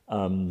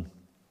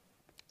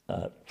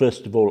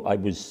 First of all, I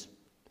was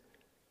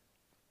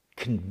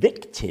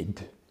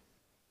convicted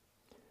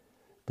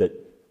that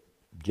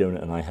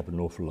Jonah and I have an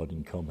awful lot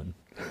in common.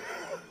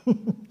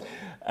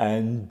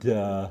 and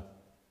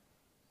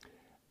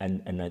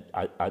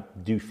I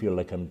do feel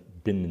like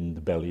I've been in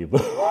the belly of a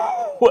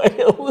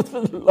whale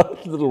for the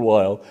last little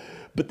while.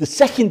 But the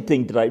second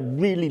thing that I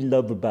really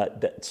love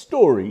about that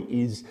story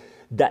is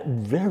that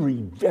very,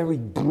 very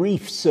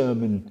brief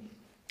sermon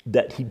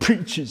that he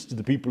preaches to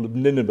the people of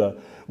Nineveh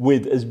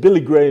with, as Billy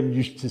Graham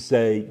used to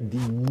say,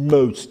 the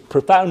most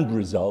profound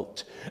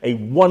result, a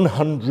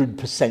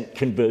 100%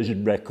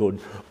 conversion record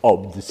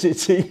of the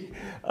city.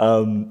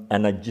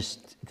 And I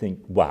just think,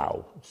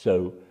 wow.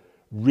 So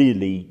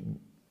really,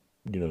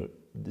 you know,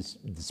 the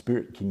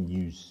Spirit can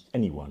use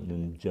anyone,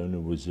 and Jonah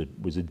was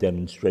a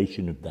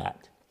demonstration of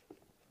that.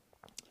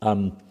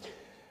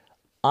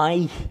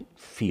 I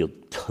feel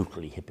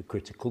totally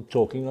hypocritical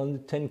talking on the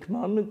Ten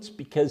Commandments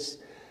because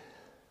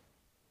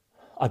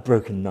I've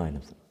broken 9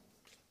 of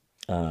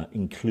them,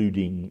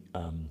 including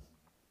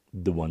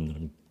the one that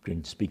I'm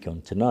going to speak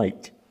on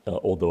tonight,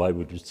 although I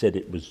would have said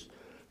it was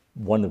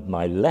one of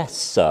my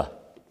lesser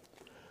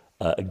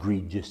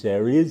egregious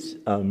areas.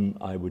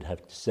 I would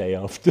have to say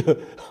after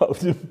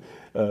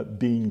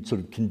being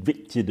sort of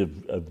convicted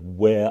of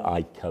where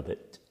I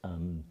covet,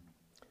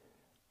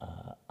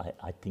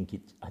 I think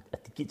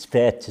it's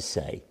fair to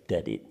say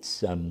that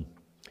it's an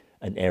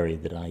area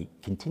that I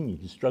continue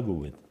to struggle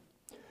with.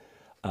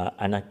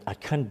 And I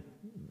kind of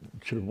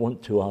sort of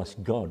want to ask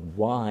God,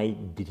 why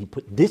did he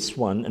put this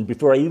one? And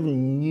before I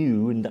even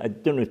knew, and I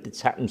don't know if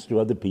this happens to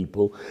other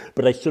people,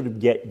 but I sort of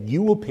get,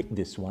 you will pick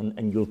this one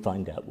and you'll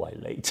find out why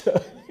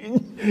later.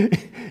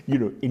 You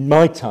know, in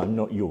my time,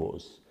 not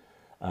yours.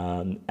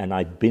 And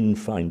I've been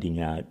finding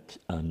out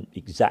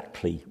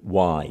exactly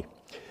why.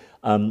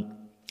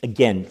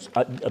 Again,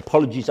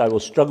 apologies, I will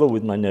struggle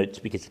with my notes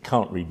because I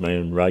can't read my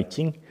own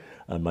writing.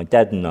 My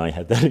dad and I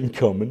have that in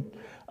common.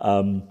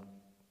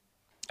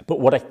 But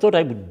what I thought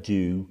I would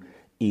do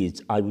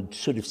is I would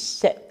sort of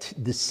set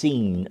the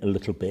scene a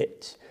little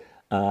bit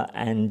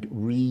and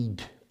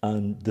read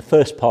the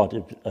first part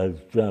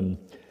of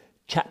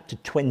chapter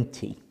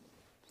 20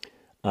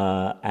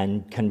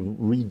 and kind of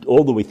read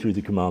all the way through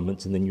the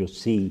commandments, and then you'll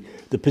see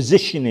the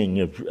positioning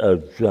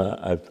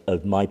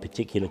of my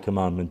particular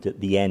commandment at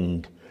the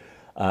end.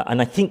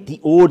 And I think the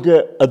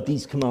order of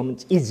these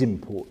commandments is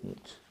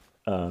important.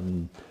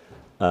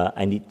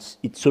 And it's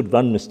sort of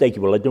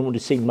unmistakable. I don't want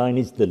to say mine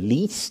is the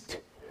least,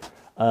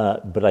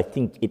 but I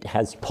think it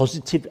has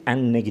positive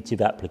and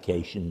negative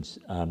applications,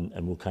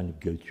 and we'll kind of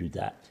go through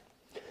that.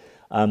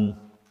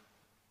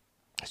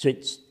 So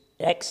it's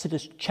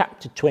Exodus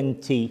chapter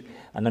 20,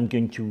 and I'm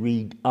going to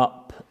read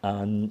up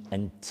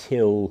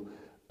until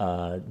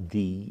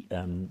the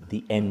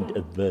end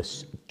of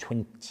verse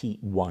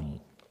 21.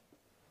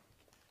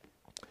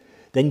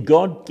 Then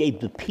God gave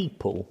the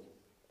people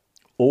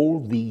all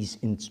these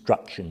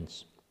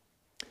instructions.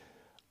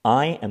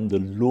 I am the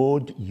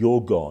Lord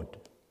your God,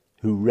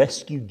 who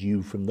rescued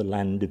you from the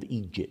land of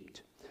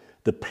Egypt,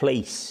 the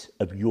place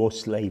of your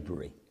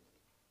slavery.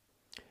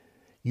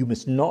 You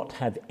must not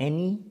have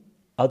any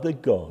other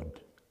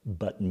God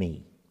but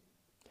me.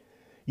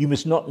 You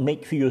must not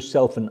make for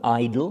yourself an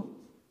idol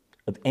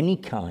of any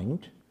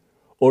kind,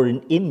 or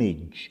an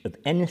image of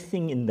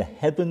anything in the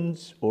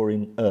heavens or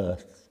in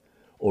earth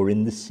or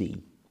in the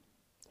sea.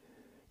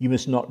 You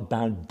must not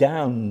bow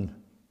down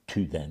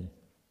to them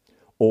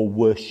or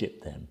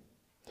worship them.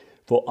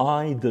 For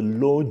I, the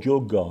Lord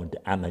your God,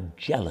 am a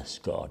jealous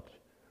God,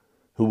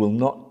 who will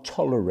not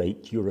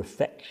tolerate your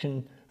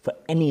affection for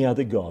any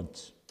other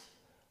gods.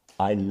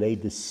 I lay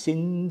the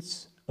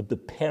sins of the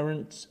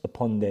parents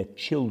upon their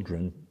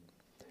children.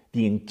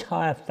 The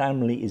entire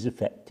family is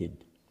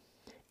affected,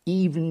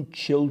 even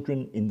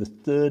children in the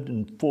 3rd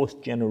and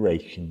 4th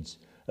generations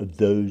of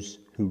those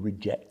who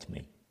reject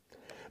me.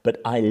 But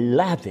I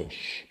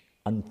lavish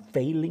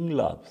unfailing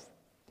love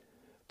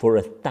for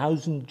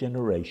 1,000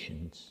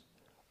 generations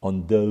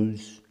on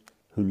those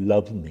who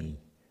love me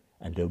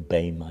and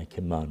obey my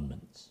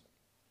commandments.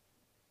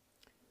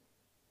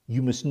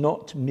 You must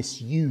not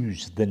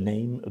misuse the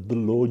name of the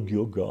Lord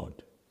your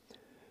God.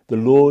 The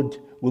Lord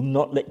will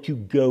not let you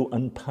go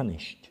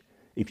unpunished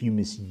if you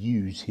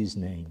misuse his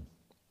name.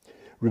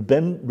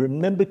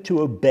 Remember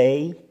to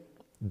obey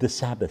the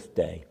Sabbath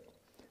day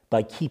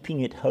by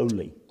keeping it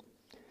holy.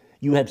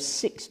 You have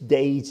 6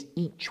 days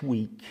each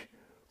week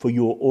for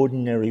your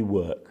ordinary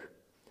work,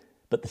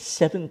 but the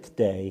 7th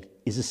day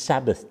is a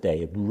Sabbath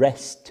day of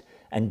rest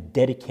and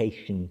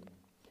dedicated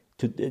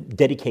to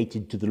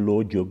the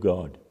Lord your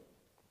God.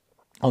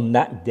 On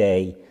that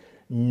day,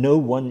 no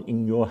one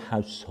in your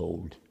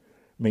household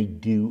may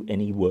do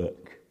any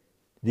work.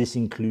 This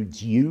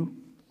includes you,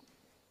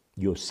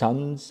 your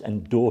sons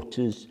and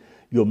daughters,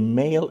 your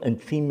male and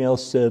female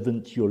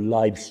servants, your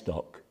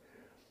livestock,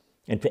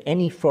 and for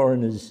any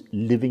foreigners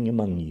living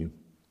among you.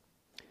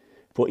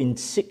 For in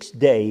 6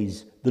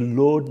 days the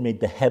Lord made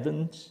the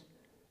heavens,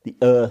 the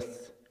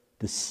earth,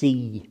 the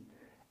sea,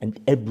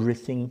 and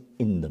everything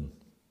in them.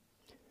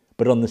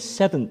 But on the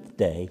 7th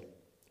day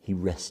he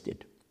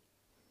rested.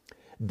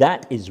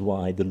 That is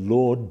why the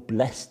Lord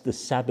blessed the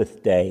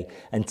Sabbath day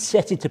and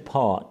set it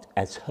apart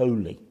as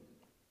holy.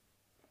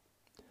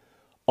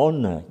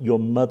 honor your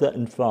mother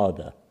and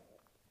father.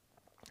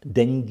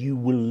 Then you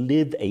will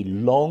live a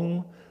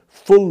long,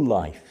 full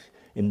life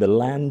in the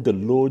land the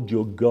Lord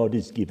your God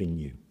is giving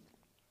you.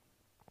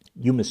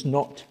 You must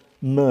not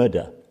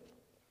murder.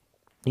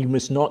 You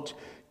must not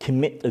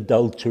commit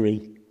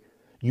adultery.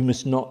 You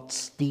must not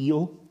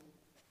steal.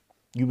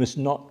 You must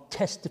not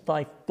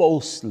testify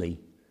falsely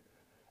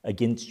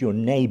against your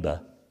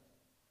neighbor.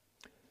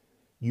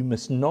 You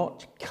must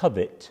not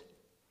covet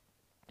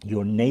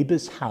your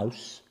neighbor's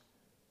house.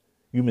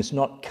 You must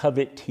not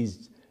covet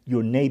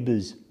your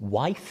neighbor's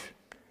wife,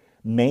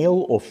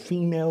 male or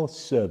female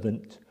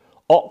servant,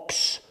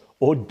 ox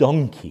or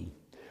donkey,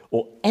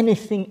 or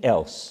anything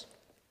else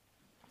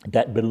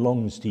that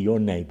belongs to your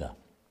neighbor.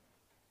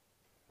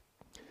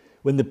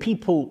 When the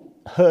people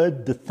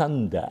heard the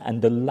thunder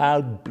and the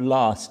loud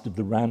blast of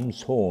the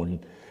ram's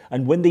horn,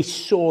 and when they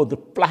saw the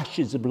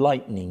flashes of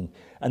lightning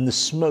and the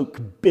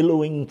smoke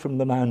billowing from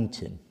the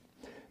mountain,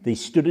 they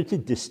stood at a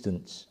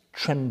distance,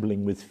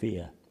 trembling with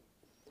fear.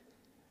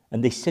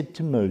 And they said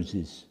to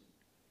Moses,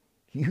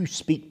 "You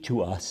speak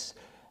to us,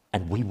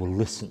 and we will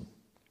listen,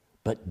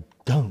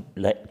 but don't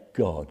let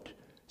God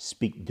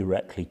speak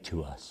directly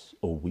to us,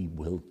 or we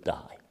will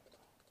die."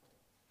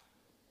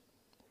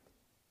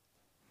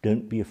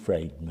 "Don't be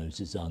afraid,"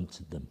 Moses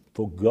answered them,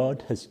 "for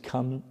God has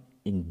come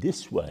in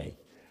this way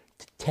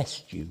to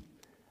test you,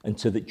 and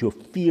so that your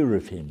fear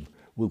of him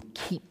will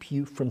keep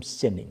you from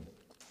sinning."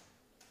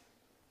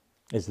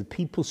 As the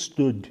people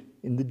stood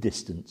in the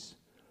distance,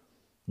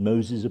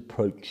 Moses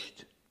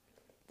approached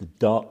the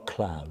dark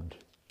cloud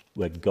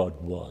where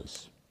God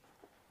was.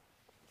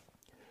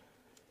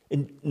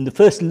 In the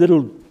first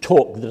little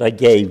talk that I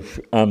gave,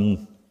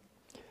 I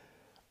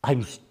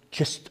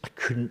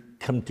couldn't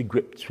come to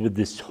grips with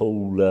this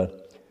whole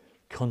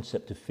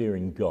concept of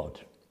fearing God.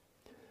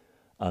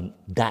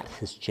 That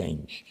has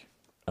changed.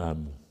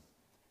 That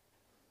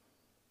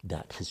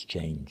has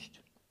changed.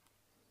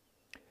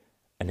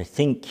 And I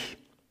think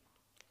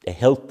a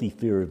healthy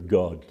fear of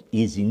God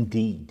is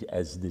indeed,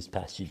 as this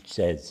passage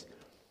says,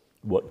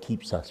 what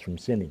keeps us from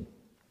sinning.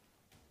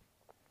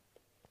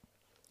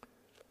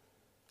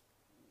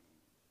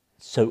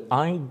 So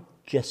I'm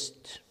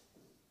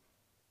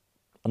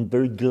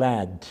very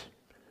glad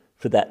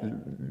for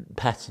that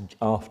passage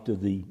after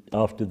the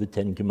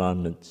Ten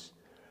Commandments,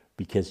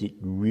 because it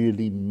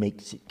really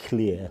makes it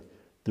clear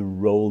the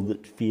role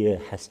that fear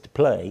has to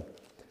play,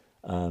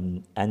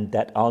 and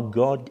that our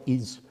God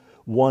is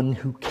one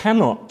who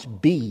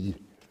cannot be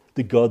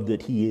the God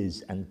that he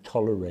is and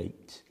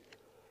tolerate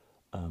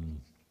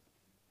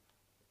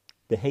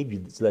behavior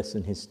that's less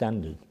than his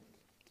standard.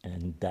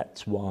 And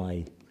that's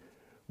why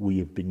we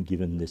have been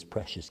given this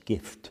precious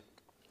gift,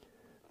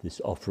 this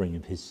offering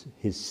of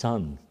his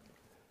son,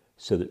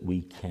 so that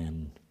we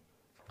can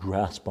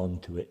grasp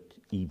onto it,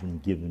 even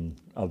given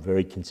our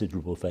very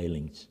considerable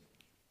failings.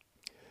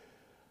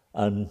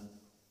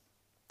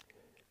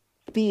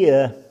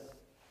 Fear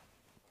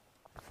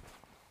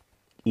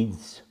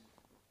is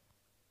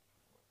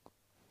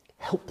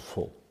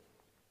helpful,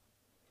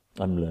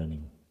 I'm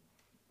learning,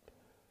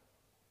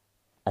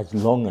 as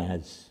long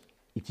as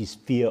it is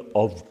fear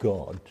of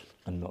God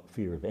and not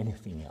fear of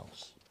anything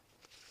else.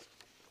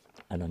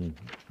 And I'm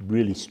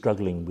really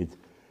struggling with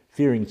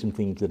fearing some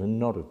things that are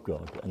not of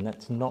God, and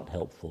that's not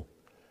helpful.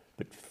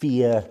 But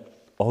fear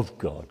of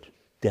God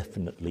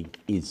definitely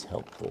is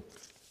helpful.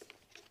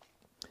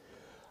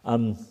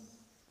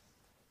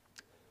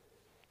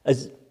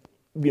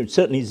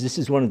 Certainly, as this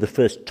is one of the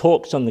first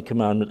talks on the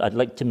commandment, I'd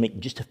like to make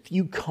just a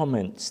few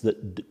comments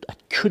that I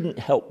couldn't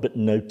help but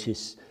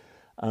notice.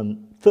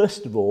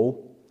 First of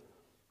all,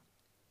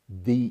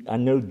 I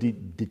know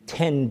the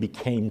 10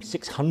 became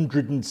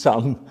 600 and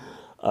some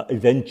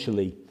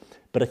eventually,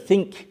 but I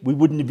think we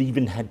wouldn't have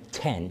even had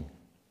 10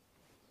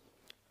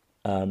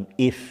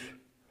 if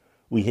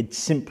we had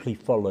simply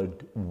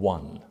followed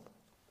one.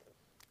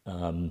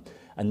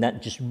 And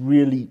that just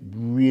really,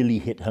 really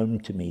hit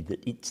home to me,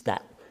 that it's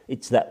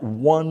that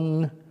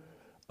one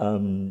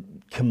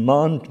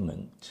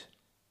commandment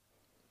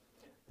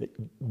that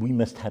we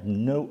must have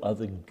no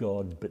other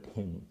God but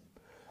him.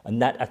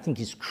 And that, I think,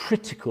 is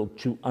critical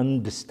to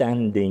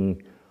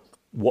understanding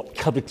what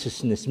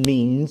covetousness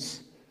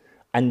means,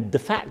 and the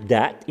fact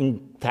that,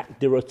 in fact,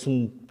 there are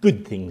some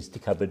good things to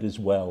covet as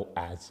well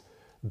as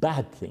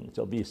bad things.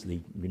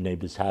 Obviously, your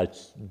neighbour's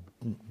house,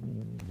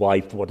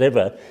 wife,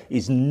 whatever,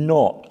 is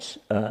not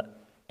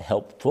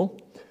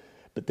helpful,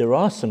 but there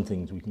are some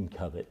things we can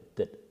covet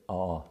that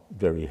are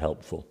very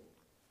helpful.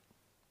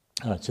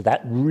 So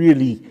that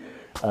really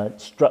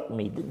struck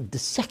me. The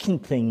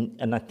second thing,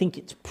 and I think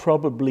it's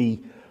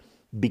probably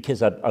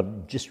because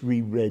I've just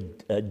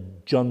reread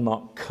John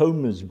Mark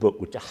Comer's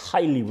book, which I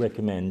highly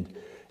recommend.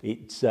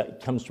 It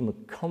comes from a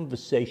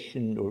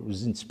conversation, or it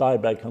was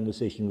inspired by a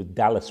conversation with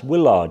Dallas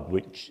Willard,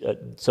 which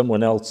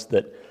someone else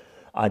that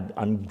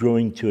I'm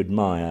growing to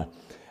admire.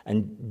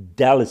 And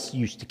Dallas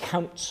used to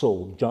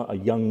counsel a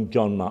young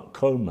John Mark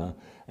Comer,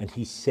 and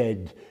he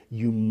said,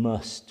 you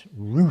must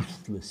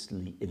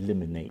ruthlessly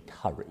eliminate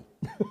hurry.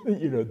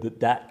 You know,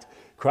 that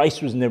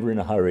Christ was never in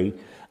a hurry,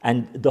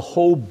 and the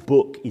whole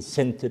book is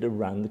centered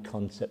around the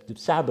concept of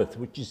Sabbath,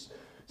 which is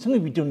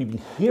something we don't even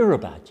hear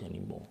about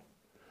anymore.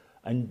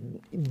 And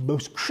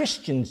most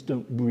Christians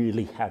don't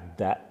really have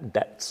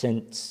that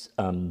sense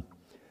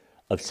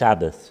of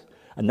Sabbath.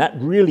 And that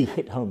really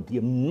hit home. The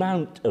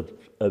amount of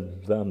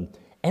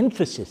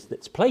emphasis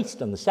that's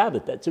placed on the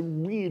Sabbath, that's a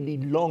really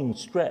long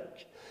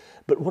stretch.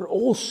 But what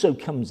also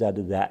comes out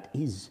of that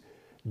is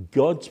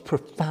God's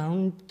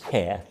profound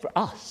care for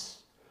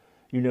us.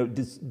 You know,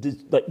 there's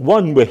like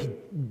one where he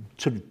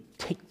sort of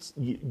takes,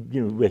 you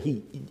know, where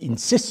he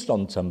insists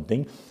on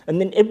something,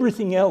 and then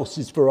everything else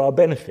is for our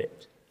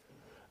benefit,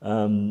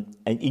 and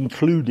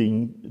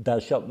including thou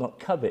shalt not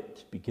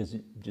covet, because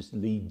it just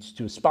leads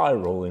to a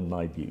spiral, in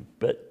my view.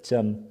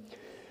 So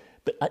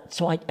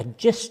I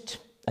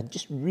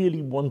just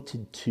really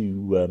wanted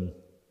to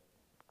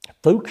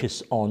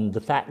focus on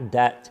the fact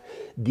that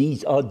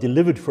these are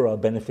delivered for our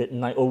benefit,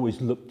 and I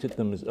always looked at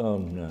them as, oh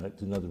no,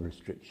 it's another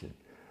restriction.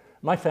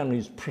 My family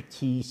was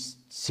pretty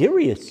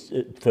serious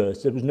at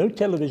first. There was no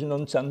television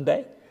on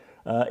Sunday.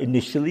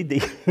 Initially, they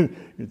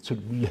sort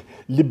of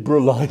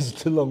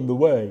liberalized along the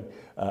way,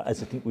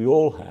 as I think we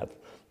all have.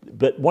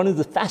 But one of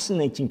the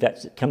fascinating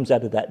facts that comes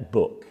out of that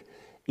book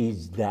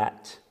is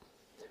that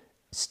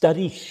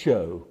studies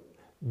show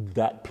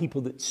that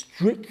people that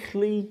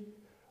strictly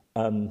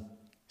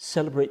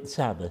celebrate the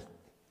Sabbath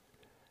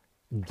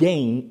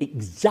gain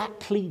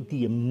exactly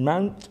the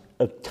amount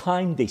of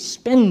time they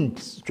spend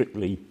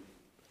strictly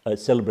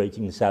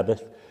celebrating the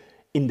Sabbath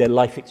in their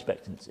life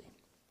expectancy.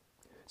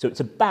 So it's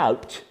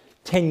about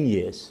 10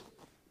 years,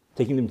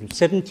 taking them from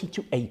 70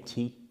 to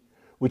 80,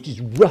 which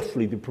is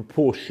roughly the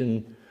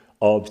proportion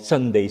of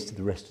Sundays to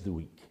the rest of the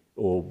week,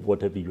 or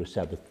whatever your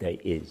Sabbath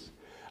day is.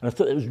 And I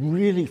thought it was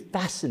really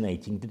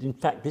fascinating that, in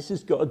fact, this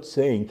is God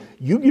saying,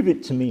 you give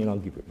it to me and I'll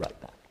give it right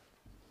back.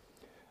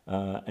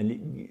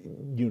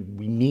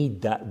 We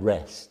need that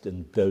rest,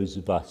 and those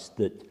of us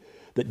that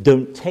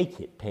don't take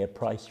it pay a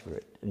price for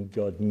it. And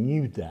God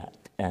knew that.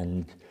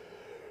 And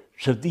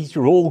so these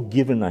are all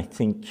given, I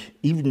think,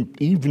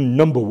 even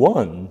number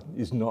one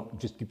is not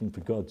just given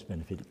for God's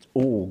benefit, it's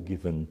all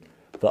given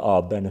for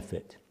our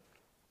benefit.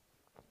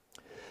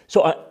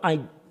 So I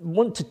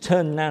want to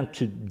turn now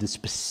to the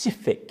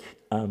specific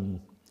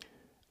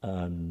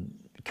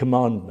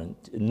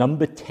commandment,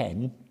 number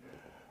 10.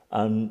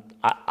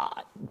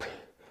 I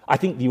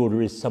think the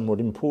order is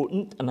somewhat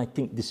important, and I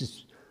think this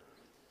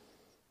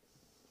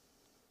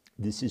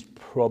is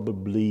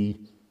probably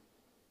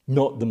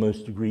not the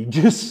most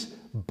egregious,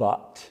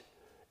 but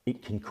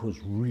it can cause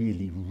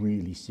really,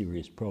 really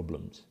serious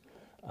problems,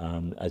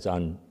 as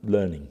I'm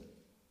learning.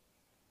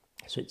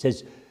 So it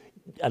says,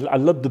 I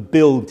love the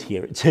build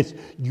here. It says,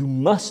 you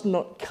must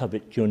not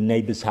covet your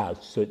neighbor's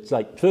house. So it's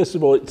like, first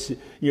of all,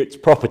 it's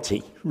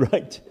property,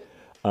 right?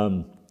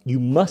 You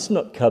must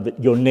not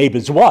covet your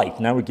neighbor's wife.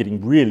 Now we're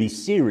getting really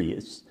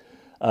serious.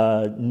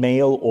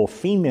 Male or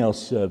female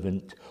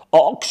servant,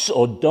 ox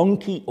or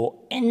donkey or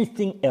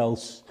anything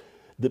else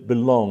that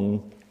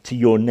belong to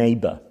your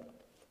neighbor.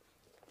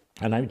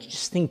 And I was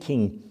just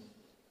thinking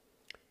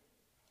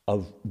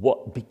of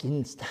what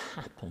begins to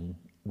happen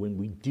when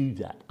we do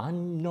that.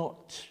 I'm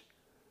not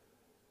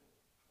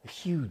a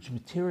huge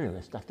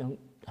materialist. I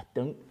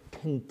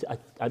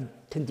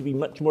tend to be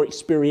much more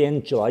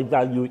experiential. I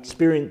value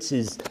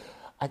experiences.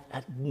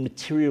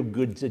 Material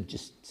goods are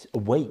just a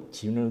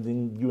weight,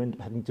 then you end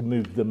up having to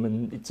move them,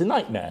 and it's a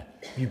nightmare.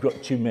 You've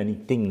got too many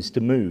things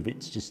to move.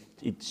 It's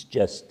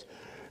just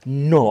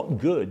not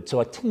good. So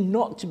I tend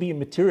not to be a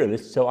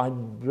materialist, so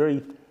I've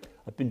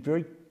been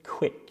very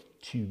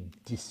quick to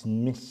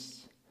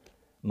dismiss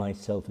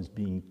myself as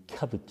being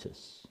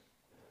covetous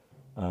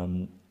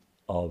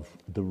of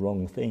the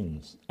wrong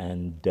things.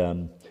 And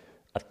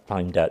I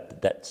find out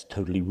that that's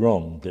totally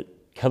wrong, that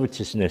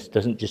covetousness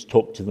doesn't just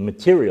talk to the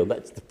material.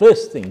 That's the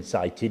first thing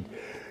cited,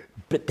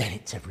 but then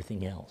it's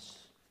everything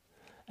else.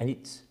 And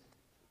it's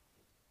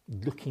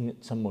looking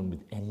at someone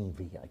with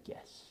envy, I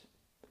guess.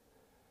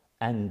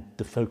 And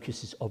the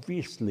focus is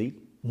obviously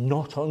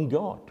not on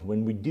God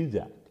when we do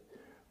that.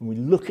 When we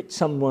look at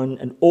someone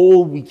and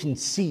all we can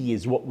see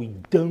is what we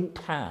don't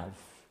have,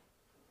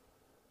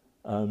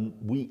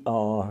 we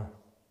are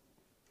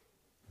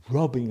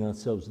robbing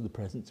ourselves of the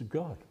presence of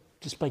God.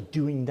 Just by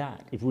doing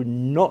that, if we're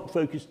not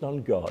focused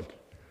on God,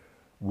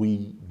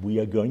 we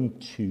are going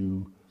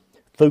to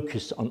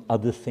focus on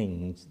other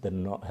things that are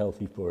not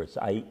healthy for us.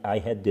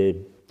 I had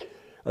a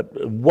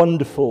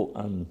wonderful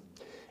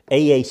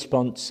AA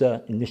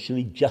sponsor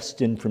initially,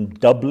 Justin from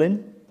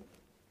Dublin,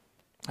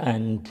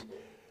 and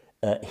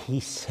he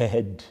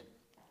said,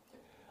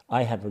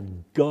 I have a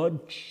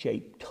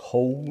God-shaped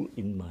hole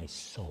in my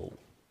soul,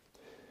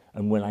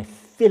 and when I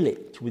fill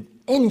it with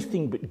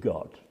anything but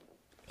God,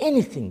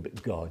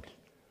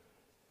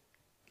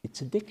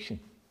 it's addiction.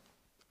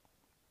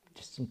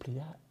 Just simply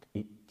that.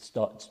 It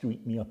starts to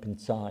eat me up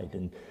inside.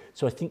 And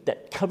so I think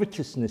that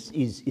covetousness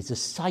is a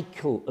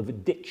cycle of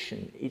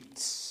addiction.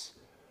 It's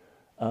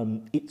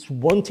It's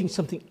wanting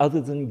something other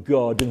than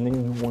God, and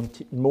then you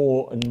want it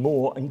more and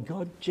more, and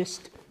God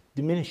just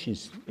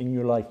diminishes in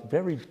your life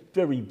very,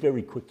 very,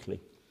 very quickly.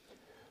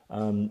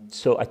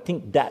 So I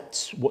think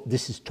that's what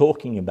this is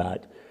talking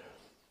about.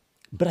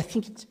 But I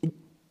think it's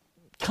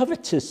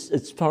covetous,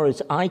 as far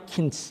as I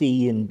can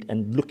see,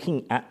 and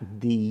looking at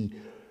the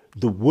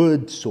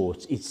word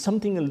source, it's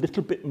something a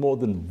little bit more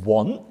than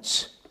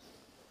want,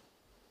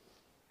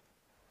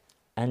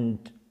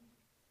 and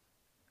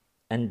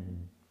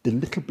the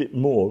little bit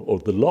more, or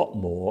the lot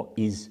more,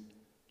 is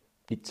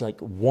it's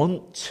like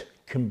want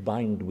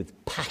combined with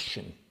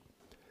passion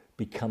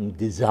become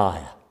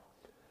desire.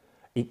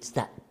 It's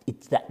that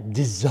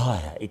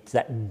desire, it's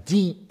that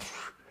deep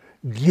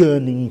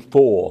yearning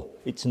for.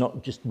 It's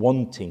not just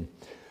wanting.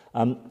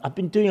 I've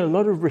been doing a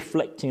lot of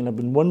reflecting, and I've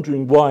been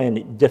wondering why, and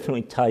it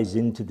definitely ties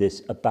into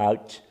this,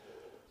 about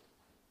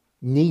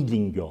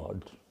needing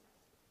God,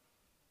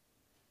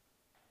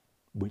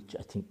 which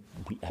I think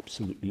we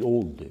absolutely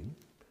all do,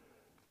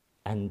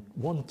 and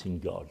wanting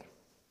God,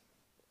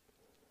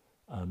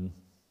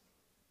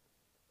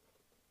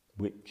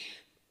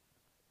 which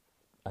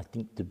I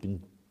think there have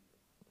been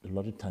a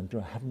lot of times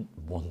where I haven't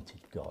wanted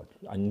God.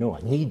 I know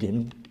I need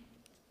him,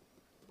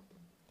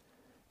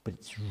 but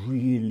it's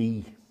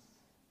really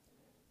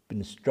been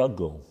a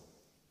struggle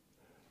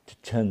to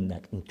turn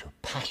that into a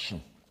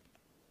passion.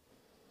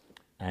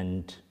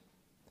 And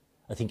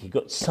I think you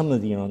got some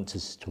of the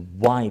answers to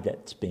why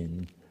that's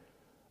been,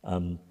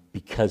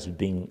 because of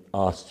being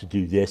asked to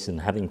do this and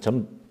having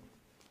some,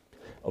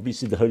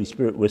 obviously the Holy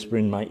Spirit whisper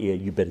in my ear,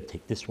 you better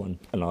take this one,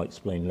 and I'll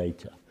explain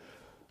later,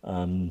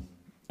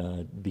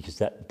 because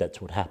that's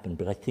what happened.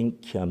 But I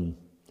think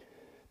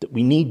that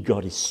we need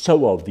God is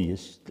so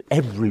obvious, that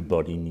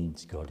everybody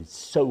needs God, it's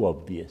so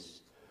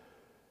obvious,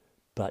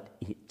 but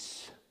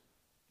it's,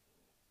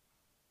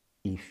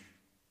 if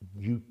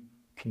you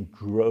can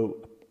grow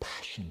a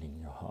passion in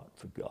your heart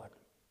for God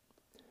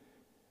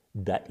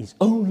that is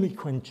only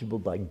quenchable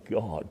by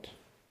God,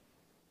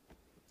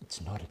 it's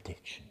not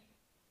addiction.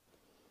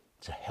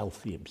 It's a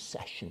healthy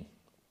obsession.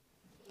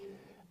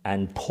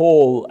 And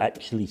Paul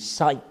actually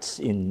cites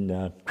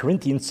in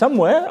Corinthians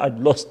somewhere, I've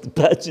lost the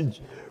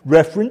passage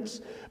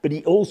reference, but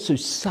he also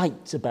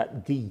cites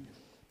about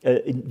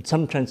in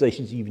some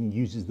translations he even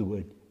uses the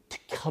word to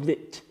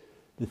covet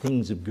the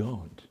things of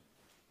God.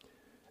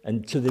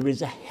 And so there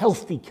is a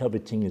healthy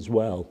coveting as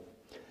well.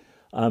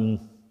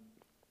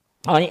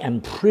 I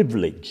am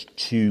privileged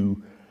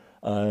to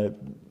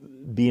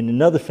be in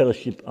another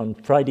fellowship on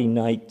Friday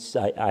nights.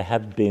 I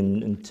have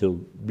been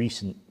until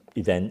recent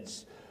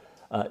events,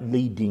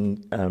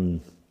 co-leading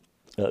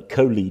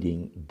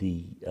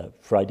the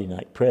Friday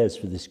night prayers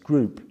for this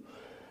group.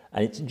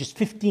 And it's just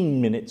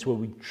 15 minutes where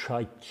we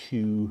try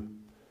to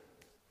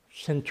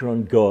center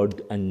on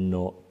God and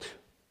not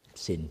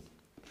sin.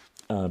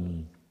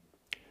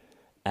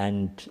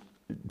 And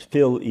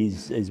Phil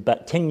is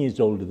about 10 years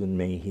older than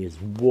me. He has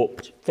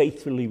walked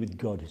faithfully with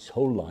God his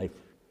whole life.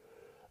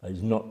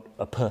 He's not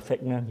a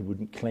perfect man, he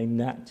wouldn't claim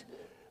that,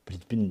 but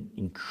he's been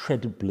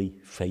incredibly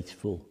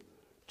faithful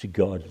to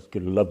God. He's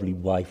got a lovely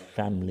wife,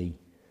 family,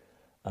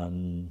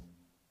 and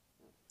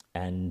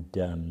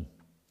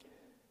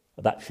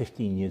about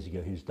 15 years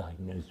ago he was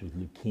diagnosed with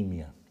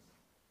leukemia.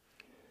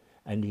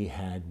 And he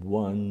had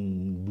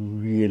one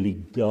really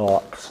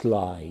dark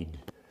slide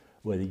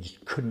where they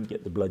just couldn't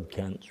get the blood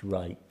counts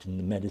right and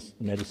the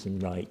medicine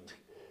right.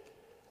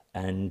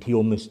 And he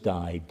almost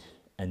died.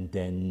 And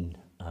then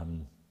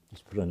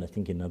he's put on, I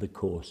think, another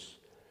course.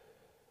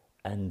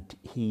 And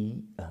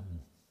he's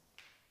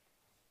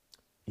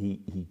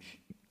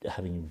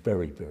having a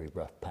very, very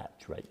rough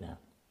patch right now.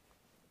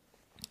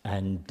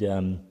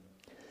 And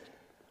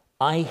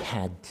I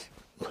had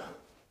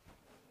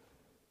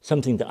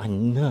something that I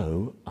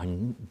know I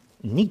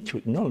need to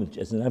acknowledge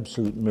as an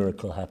absolute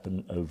miracle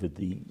happen over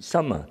the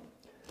summer.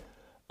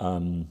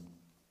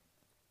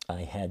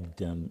 I had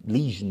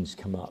lesions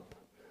come up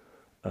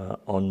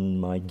on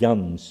my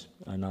gums,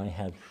 and I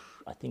have,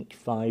 I think,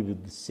 5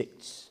 of the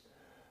 6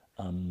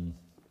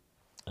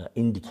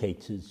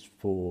 indicators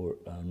for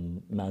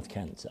mouth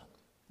cancer.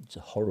 It's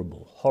a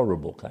horrible,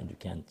 horrible kind of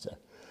cancer.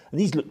 And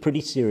these look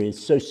pretty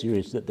serious, so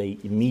serious that they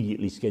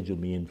immediately scheduled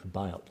me in for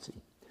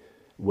biopsy,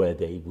 where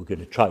they were going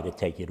to try to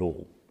take it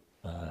all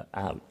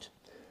out.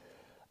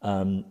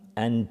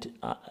 And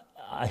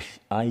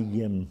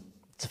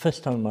it's the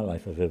first time in my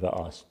life I've ever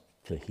asked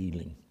for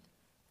healing.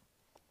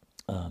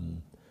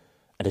 And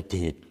I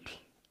did.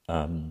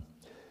 And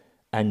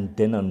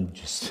then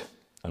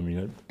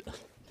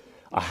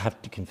I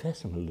have to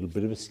confess I'm a little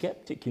bit of a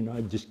skeptic.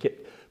 I just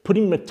kept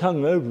putting my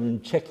tongue over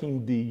and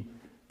checking the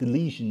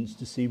lesions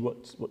to see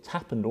what's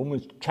happened,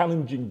 almost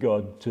challenging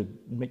God to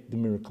make the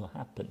miracle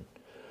happen.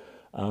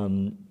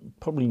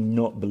 Probably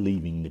not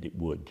believing that it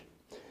would.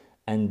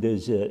 And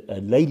there's a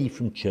lady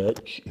from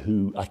church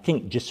who, I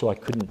think, just so I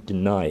couldn't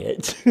deny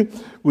it,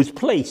 was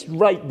placed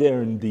right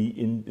there in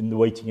the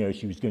waiting area.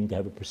 She was going to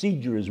have a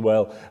procedure as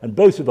well, and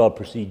both of our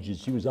procedures,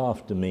 she was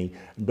after me,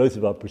 and both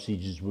of our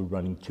procedures were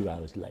running 2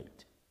 hours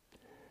late.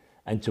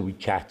 And so we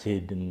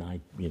chatted, and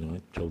I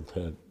told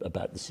her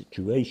about the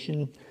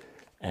situation,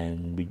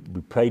 and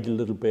we prayed a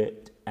little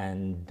bit,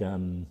 and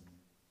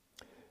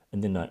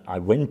then I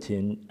went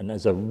in, and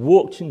as I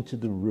walked into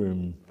the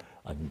room,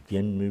 I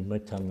again moved my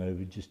tongue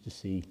over just to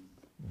see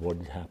what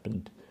had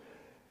happened,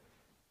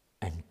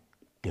 and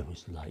there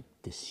was like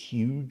this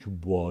huge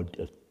wad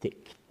of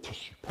thick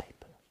tissue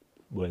paper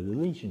where the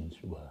lesions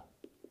were.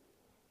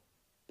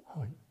 I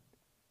went,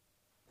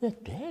 they're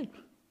dead.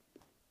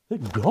 They're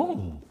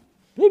gone.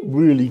 They're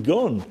really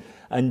gone.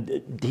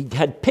 And he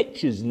had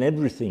pictures and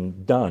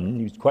everything done.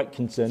 He was quite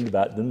concerned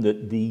about them,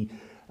 that the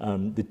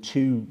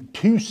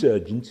two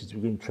surgeons, as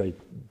we're going to try,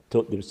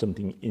 thought there was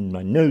something in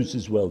my nose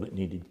as well that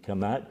needed to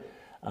come out.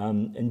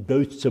 And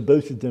both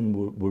of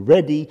them were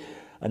ready.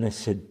 And I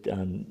said,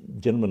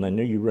 gentlemen, I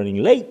know you're running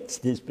late.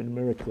 There's been a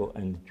miracle,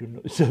 and your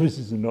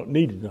services are not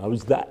needed. And I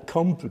was that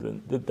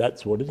confident that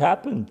that's what had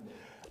happened.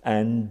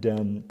 And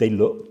they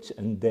looked,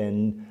 and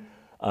then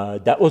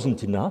that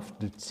wasn't enough.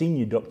 The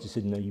senior doctor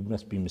said, no, you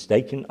must be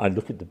mistaken. I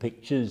look at the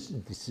pictures.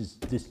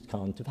 This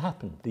can't have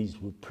happened.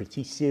 These were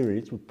pretty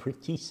serious. We're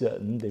pretty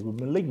certain they were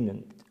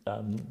malignant.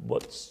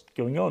 What's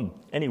going on?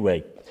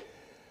 Anyway,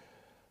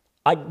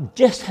 I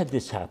just had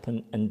this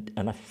happen, and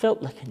I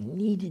felt like I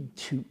needed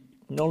to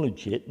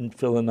acknowledge it, and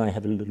Phil and I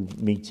have a little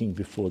meeting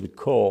before the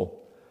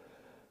call,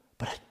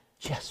 but I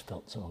just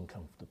felt so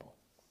uncomfortable.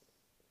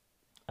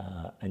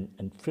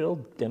 And Phil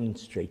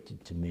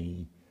demonstrated to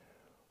me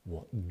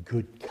what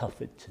good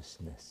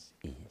covetousness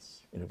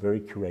is in a very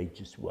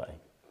courageous way.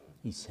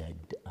 He said,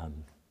 I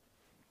am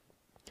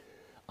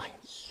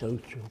so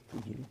thrilled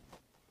for you,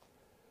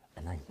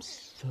 and I'm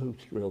so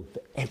thrilled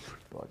for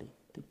everybody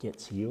that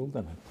gets healed,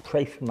 and I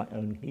pray for my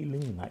own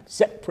healing, and I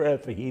accept prayer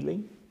for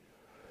healing.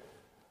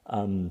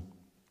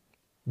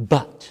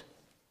 But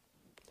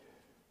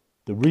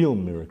the real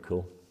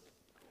miracle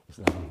is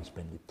that I'm going to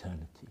spend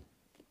eternity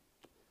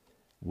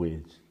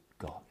with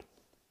God.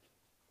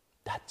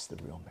 That's the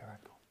real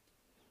miracle.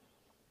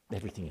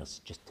 Everything else is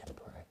just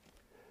temporary.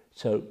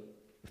 So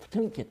if I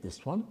don't get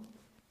this one,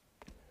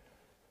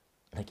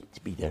 and I get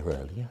to be there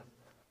earlier,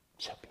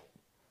 so be it.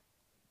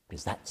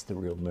 Because that's the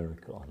real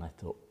miracle. And I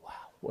thought,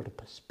 wow, what a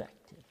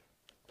perspective.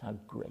 How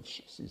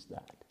gracious is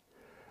that?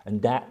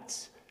 And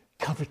that's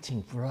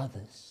coveting for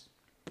others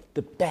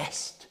the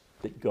best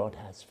that God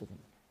has for them.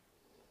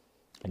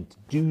 And to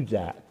do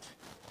that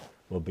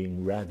while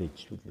being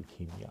ravaged with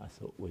leukemia, I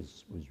thought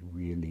was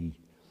really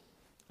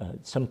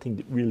something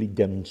that really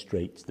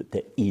demonstrates that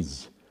there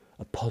is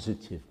a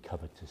positive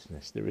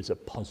covetousness, there is a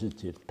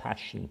positive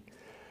passion,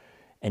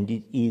 and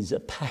it is a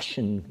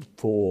passion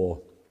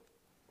for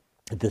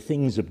the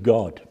things of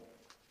God.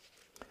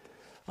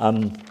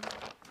 I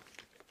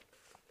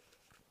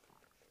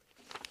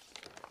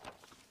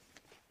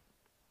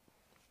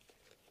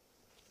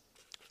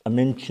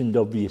mentioned,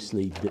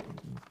 obviously, that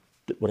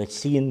what I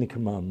see in the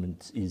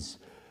commandments is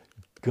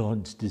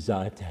God's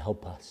desire to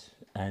help us.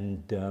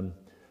 And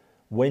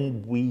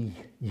when we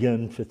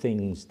yearn for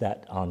things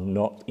that are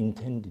not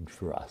intended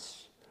for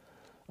us,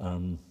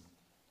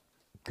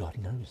 God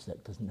knows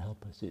that doesn't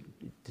help us. It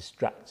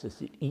distracts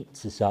us. It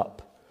eats us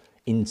up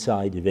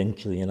inside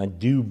eventually. And I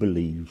do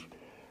believe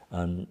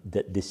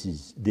that this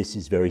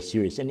is very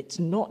serious. And it's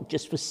not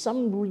just, for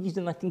some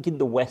reason, I think in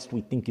the West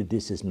we think of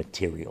this as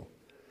material.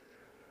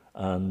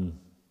 I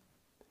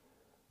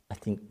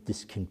think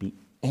this can be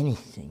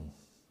anything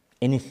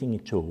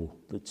at all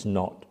that's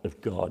not of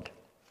God.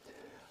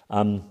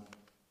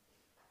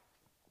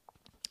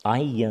 I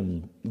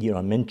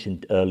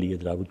mentioned earlier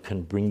that I would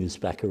kind of bring this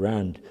back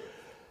around.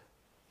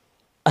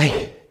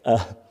 I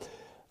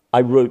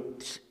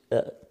wrote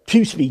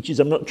 2 speeches.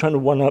 I'm not trying to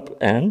one-up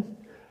Anne.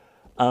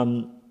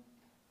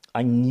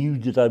 I knew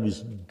that I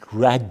was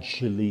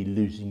gradually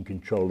losing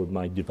control of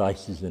my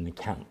devices and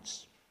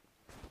accounts.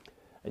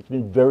 It's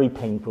been very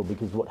painful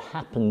because what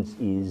happens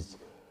is,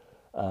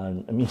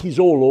 he's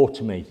all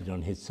automated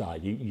on his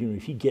side.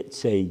 If he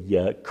gets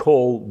a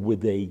call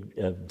with a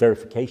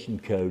verification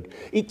code,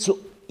 it's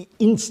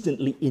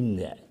instantly in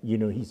there.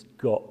 He's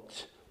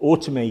got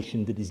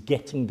automation that is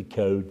getting the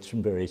codes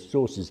from various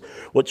sources.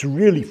 What's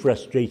really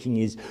frustrating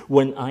is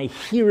when I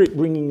hear it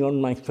ringing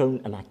on my phone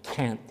and I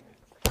can't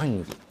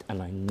find it,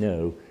 and I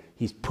know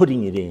he's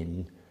putting it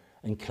in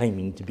and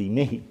claiming to be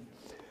me.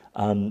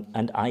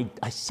 And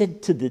I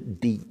said to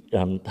the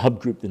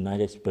hub group the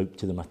night I spoke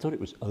to them, I thought it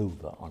was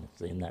over,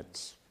 honestly, and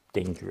that's a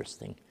dangerous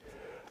thing.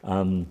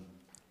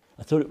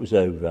 I thought it was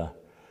over,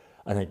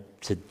 and I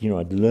said,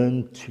 I'd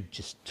learned to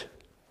just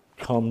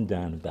calm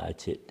down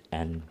about it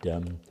and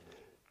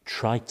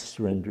try to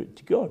surrender it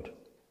to God.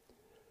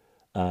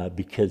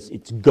 Because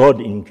it's God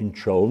in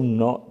control,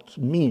 not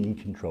me in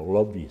control,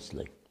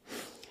 obviously.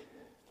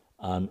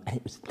 And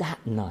it was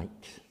that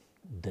night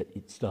that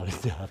it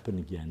started to happen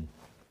again.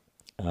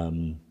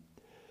 And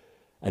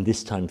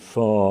this time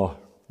far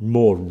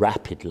more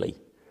rapidly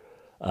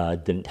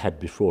than it had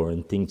before.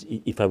 And things,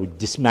 if I would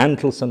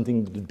dismantle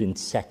something that had been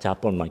set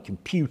up on my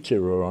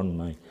computer or on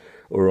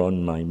or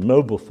on my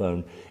mobile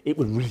phone, it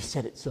would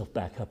reset itself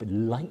back up at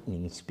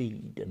lightning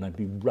speed, and I'd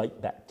be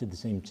right back to the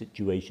same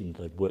situation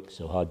that I'd worked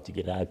so hard to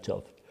get out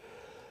of.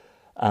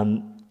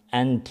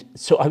 And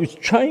so I was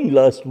trying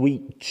last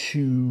week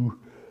to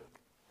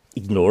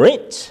ignore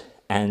it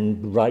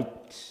and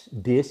write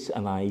this,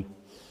 and I,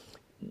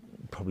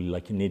 probably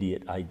like an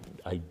idiot, I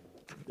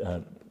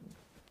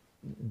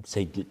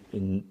saved it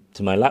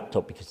to my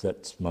laptop because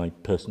that's my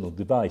personal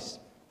device.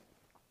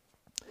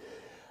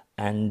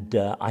 And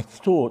I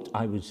thought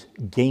I was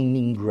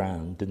gaining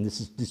ground, and this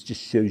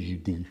just shows you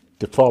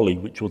the folly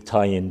which will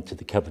tie into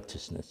the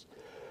covetousness.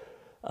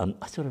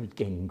 I thought I was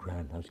gaining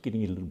ground. I was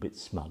getting a little bit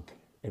smug.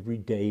 Every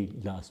day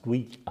last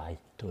week, I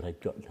thought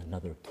I'd gotten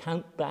another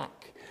account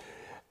back,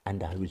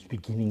 and I was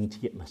beginning to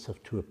get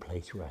myself to a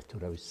place where I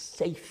thought I was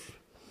safe.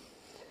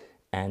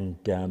 And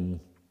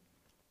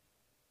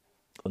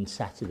on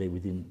Saturday,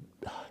 within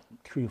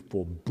 3 or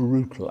 4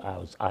 brutal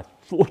hours, I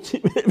fought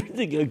it with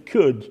everything I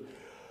could.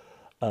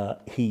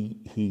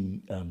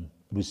 He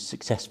was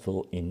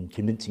successful in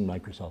convincing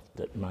Microsoft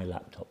that my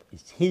laptop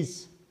is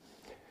his,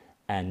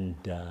 and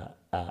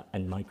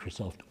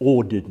Microsoft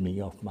ordered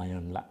me off my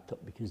own laptop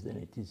because then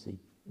it is a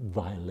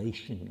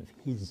violation of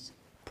his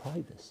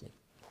privacy.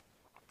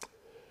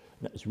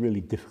 That was really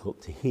difficult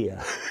to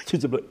hear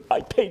because I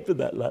paid for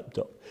that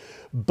laptop.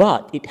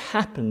 But it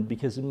happened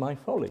because of my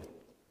folly.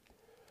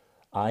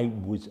 I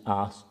was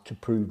asked to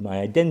prove my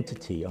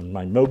identity. On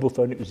my mobile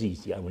phone, it was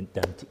easy. I went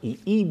down to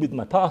EE with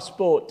my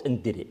passport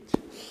and did it.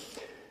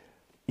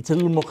 It's a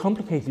little more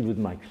complicated with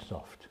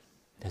Microsoft.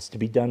 It has to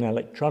be done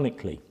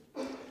electronically.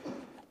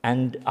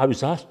 And I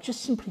was asked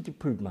just simply to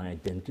prove my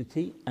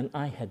identity, and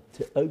I had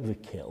to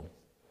overkill.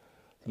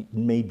 It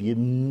may be a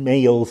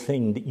male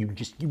thing that you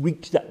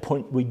reach that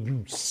point where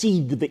you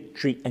see the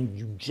victory and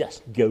you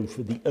just go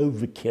for the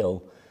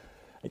overkill.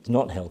 It's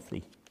not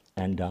healthy.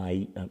 And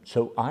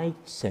so I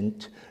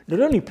sent not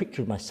only a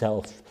picture of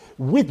myself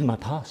with my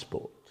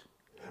passport,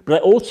 but I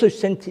also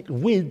sent it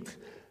with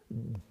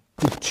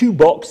the 2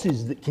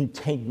 boxes that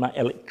contained my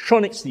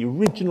electronics, the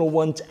original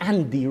ones,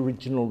 and the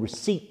original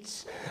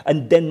receipts.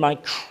 And then my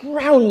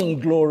crowning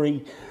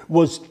glory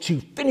was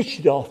to finish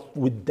it off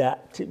with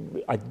that.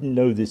 I didn't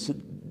know this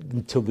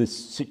until this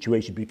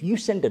situation, but if you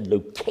send a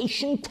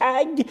location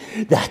tag,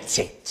 that's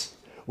it.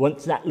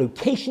 Once that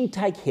location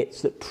tag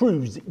hits that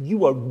proves that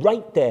you are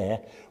right there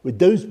with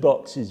those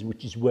boxes,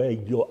 which is where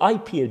your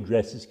IP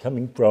address is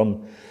coming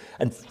from,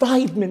 and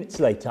 5 minutes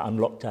later, I'm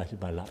locked out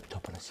of my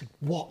laptop, and I said,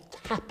 what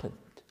happened?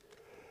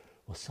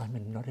 Well,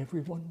 Simon, not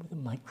everyone with a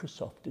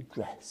Microsoft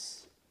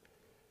address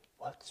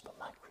works for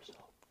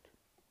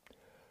Microsoft.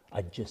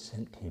 I just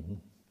sent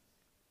him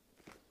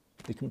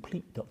the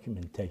complete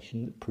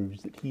documentation that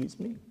proves that he is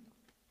me.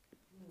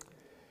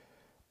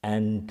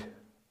 And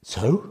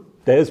so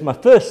there's my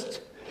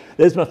first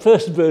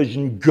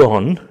version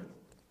gone.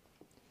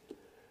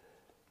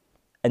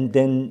 And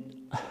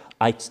then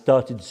I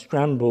started to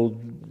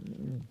scramble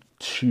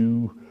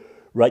to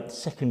write the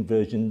second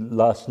version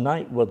last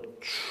night while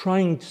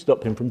trying to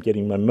stop him from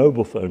getting my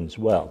mobile phone as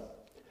well.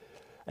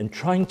 And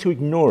trying to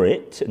ignore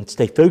it and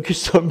stay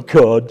focused on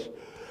God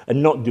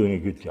and not doing a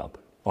good job,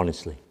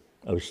 honestly.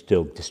 I was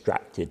still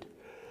distracted.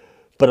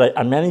 But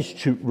I managed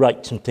to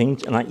write some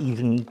things, and I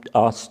even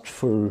asked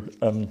for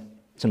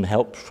some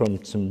help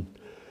from some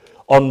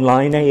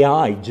online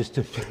AI just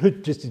to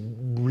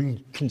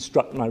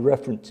reconstruct my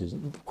references.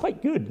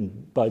 Quite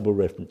good Bible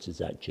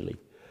references, actually.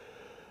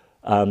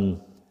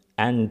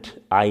 And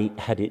I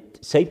had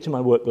it saved to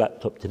my work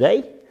laptop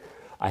today.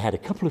 I had a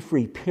couple of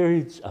free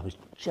periods. I was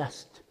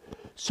just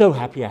so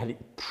happy. I had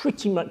it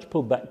pretty much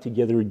pulled back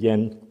together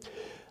again.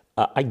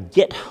 I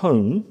get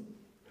home,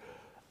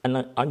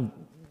 and I'm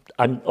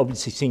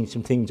obviously seeing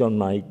some things on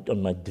my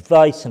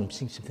device, and I'm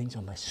seeing some things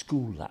on my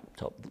school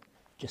laptop.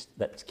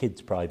 That's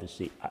kids'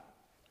 privacy.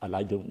 And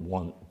I don't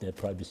want their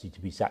privacy to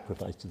be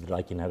sacrificed so that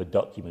I can have a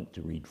document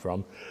to read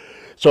from.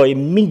 So I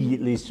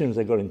immediately, as soon as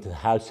I got into the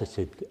house, I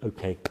said,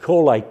 okay,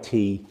 call IT.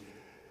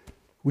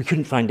 We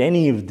couldn't find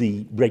any of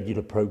the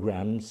regular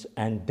programs,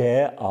 and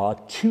there are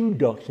 2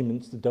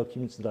 documents, the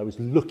documents that I was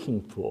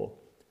looking for,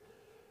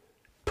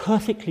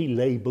 perfectly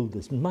labeled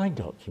as my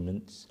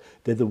documents.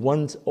 They're the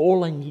ones,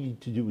 all I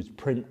needed to do was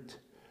print.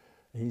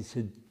 And he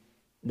said,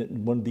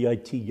 one of the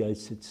IT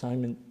guys said,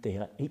 Simon, they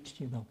are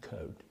HTML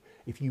code.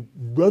 If you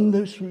run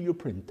those through your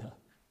printer,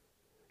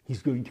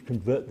 he's going to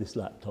convert this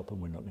laptop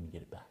and we're not going to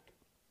get it back.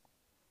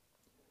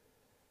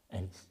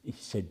 And he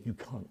said, you're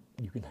going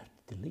to have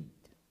to delete.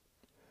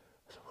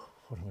 I said,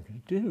 what am I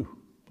going to do?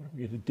 What am I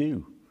going to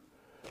do?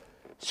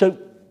 So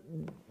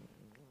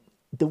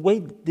the way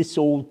this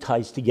all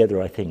ties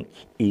together, I think,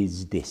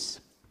 is this.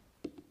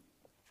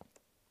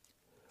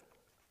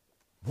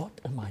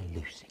 What am I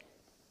losing?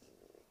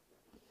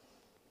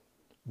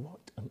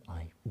 What am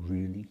I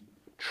really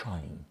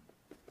trying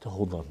to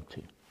hold on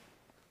to?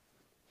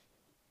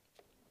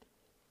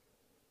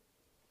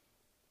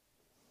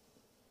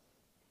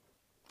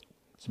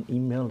 Some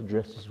email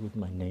addresses with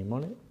my name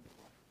on it.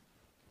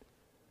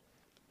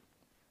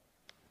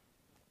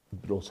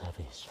 It would also have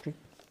a history.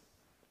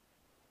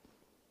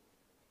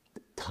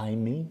 tie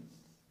me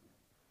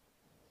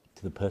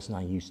to the person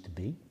I used to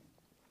be.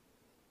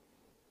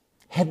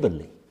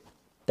 Heavily.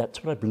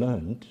 That's what I've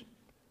learned.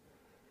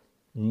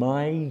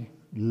 My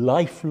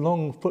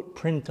lifelong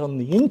footprint on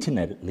the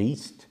internet, at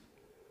least,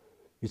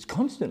 is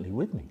constantly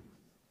with me.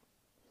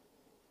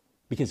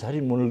 Because I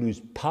didn't want to lose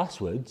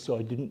passwords, so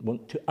I didn't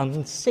want to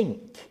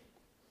unsync.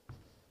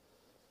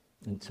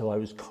 And so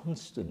I've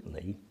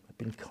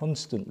been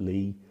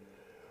constantly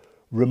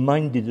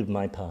reminded of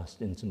my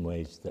past in some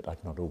ways that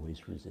I've not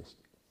always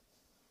resisted.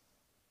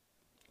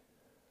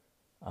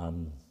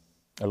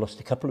 I lost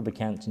a couple of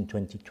accounts in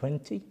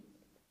 2020,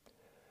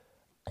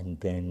 and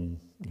then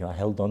I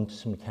held on to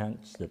some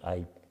accounts that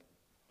I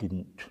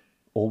didn't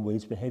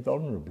always behave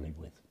honourably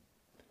with.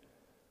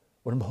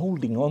 What I'm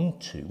holding on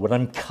to, what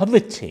I'm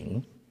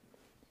coveting,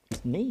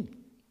 is me.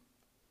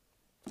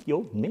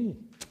 You're me.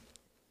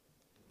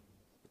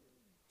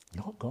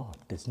 Not God.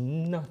 There's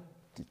not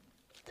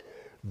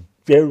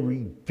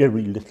very,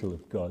 very little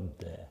of God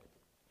there.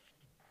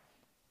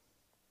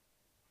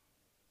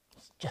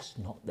 It's just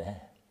not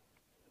there.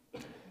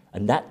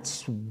 And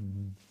that's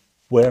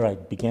where I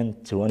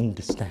began to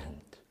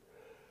understand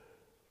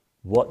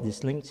what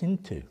this links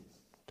into.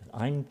 That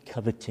I'm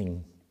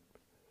coveting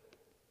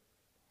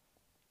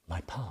my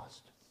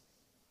past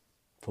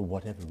for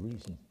whatever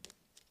reason.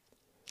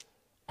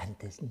 And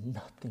there's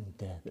nothing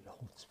there that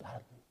holds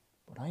value.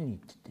 What I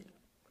need to do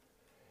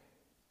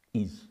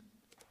is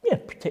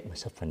protect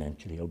myself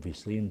financially,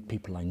 obviously, and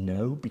people I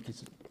know,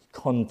 because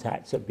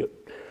contacts I've got.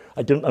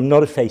 I'm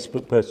not a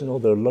Facebook person,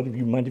 although a lot of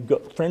you might have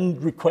got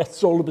friend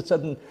requests all of a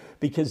sudden,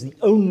 because the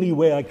only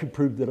way I could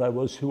prove that I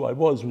was who I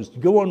was to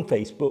go on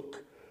Facebook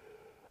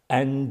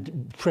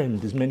and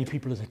friend as many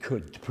people as I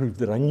could to prove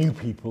that I knew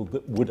people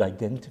that would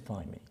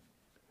identify me.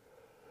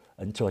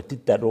 And so I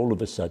did that all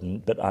of a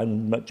sudden, but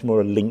I'm much more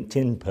a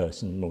LinkedIn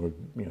person,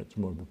 it's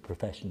more of a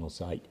professional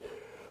site.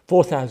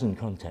 4,000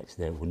 contacts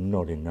there were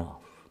not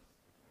enough.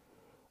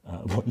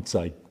 Once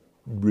I'd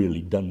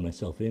really done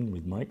myself in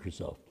with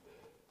Microsoft.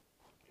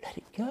 Let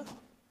it go.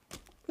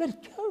 Let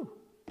it go.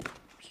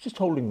 It's just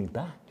holding me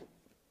back.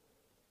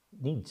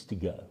 It needs to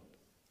go.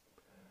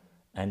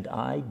 And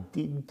I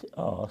did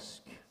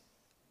ask,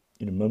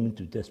 in a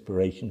moment of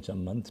desperation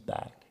some months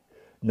back,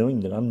 knowing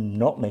that I'm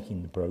not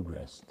making the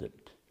progress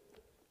that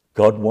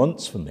God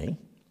wants for me,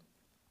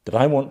 that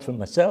I want for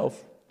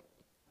myself,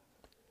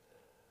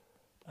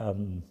 I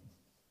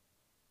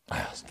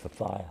asked for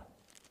fire.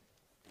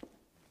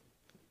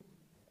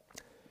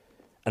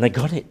 And I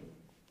got it.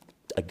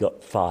 I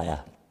got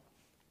fire.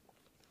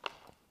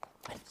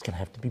 And it's going to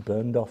have to be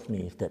burned off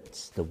me. If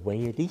that's the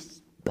way it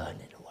is, burn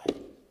it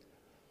away.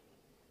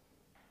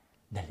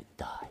 Let it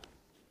die.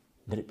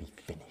 Let it be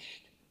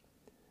finished.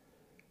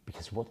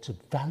 Because what's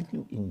of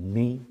value in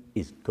me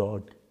is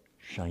God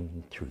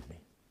shining through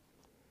me.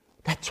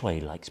 That's why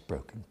he likes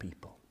broken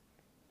people.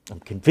 I'm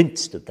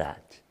convinced of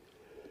that.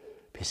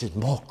 Because there's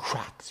more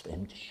cracks for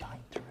him to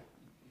shine through.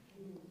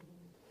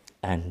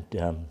 And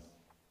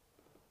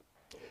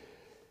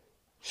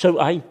so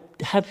I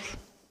have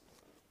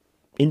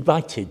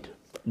invited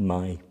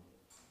my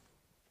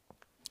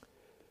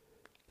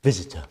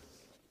visitor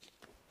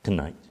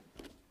tonight.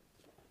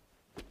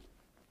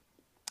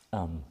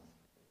 And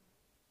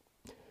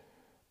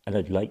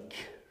I'd like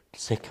to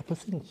say a couple of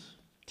things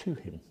to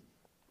him.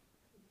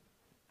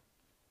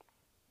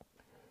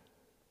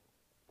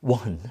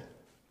 One,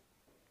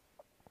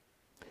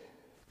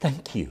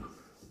 thank you.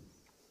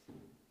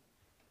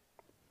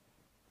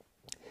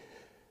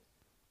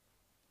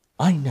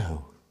 I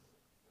know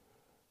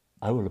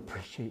I will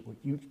appreciate what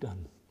you've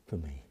done for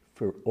me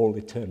for all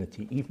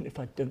eternity, even if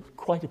I don't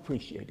quite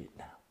appreciate it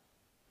now.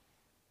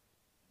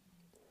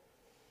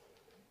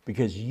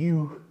 Because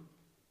you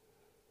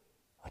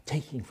are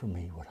taking from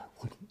me what I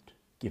wouldn't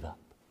give up,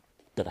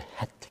 that I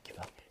had to give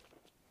up.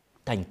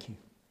 Thank you,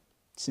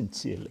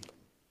 sincerely.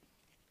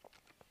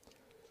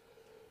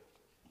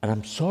 And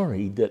I'm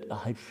sorry that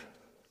I've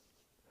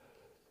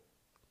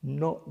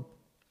not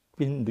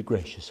been the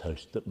gracious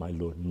host that my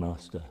Lord and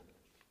Master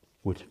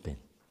would have been.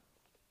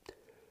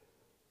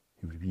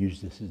 He would have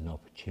used this as an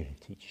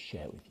opportunity to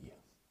share with you.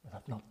 But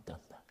I've not done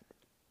that.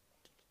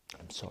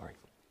 I'm sorry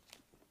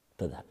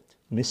for that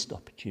missed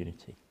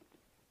opportunity.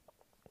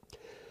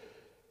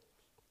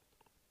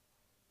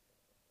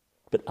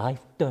 But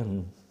I've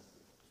done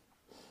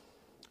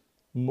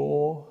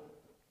more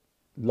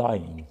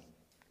lying,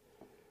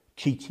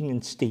 cheating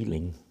and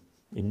stealing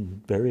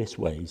in various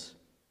ways,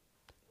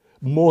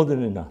 more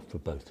than enough for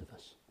both of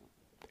us.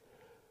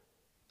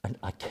 And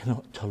I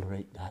cannot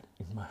tolerate that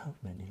in my home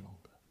any longer.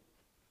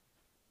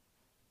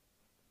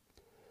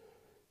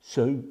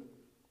 So,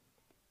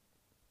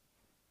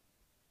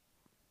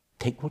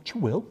 take what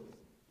you will.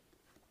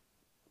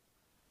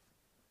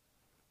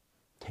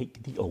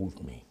 Take the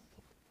old me.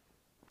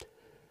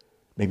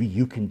 Maybe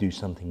you can do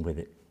something with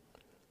it.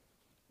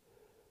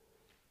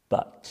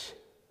 But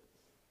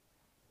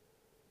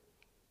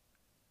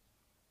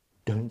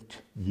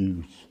don't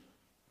use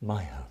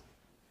my home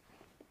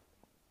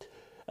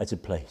as a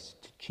place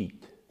to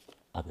cheat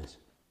others.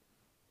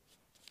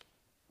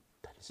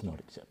 That is not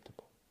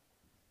acceptable.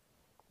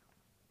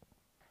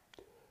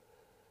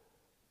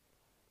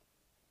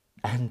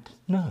 And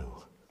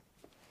know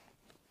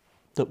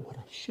that what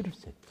I should have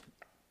said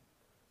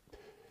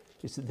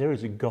is that there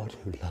is a God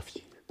who loves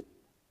you.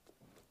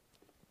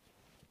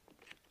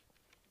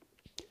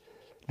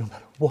 No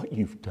matter what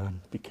you've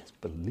done, because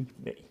believe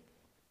me,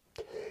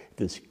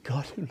 there's a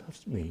God who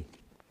loves me.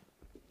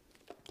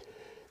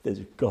 There's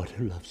a God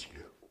who loves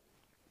you.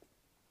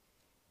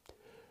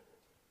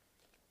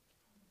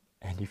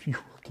 And if you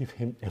will give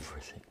him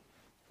everything,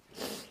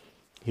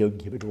 he'll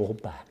give it all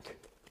back,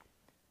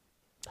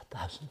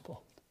 1,000-fold,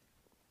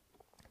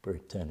 for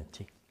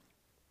eternity.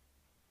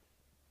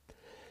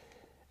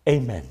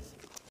 Amen.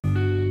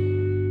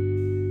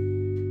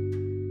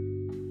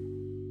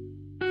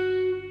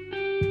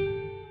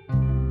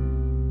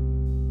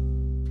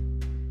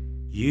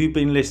 You've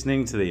been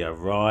listening to the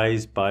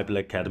Arise Bible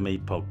Academy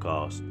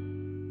podcast.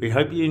 We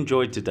hope you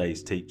enjoyed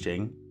today's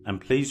teaching, and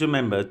please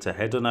remember to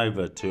head on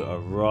over to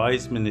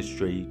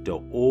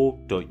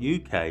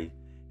ariseministry.org.uk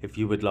if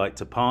you would like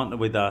to partner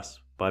with us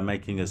by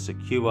making a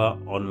secure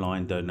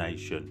online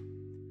donation.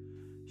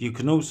 You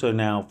can also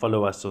now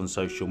follow us on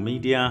social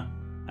media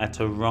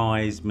at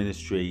Arise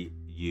Ministry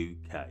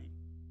UK.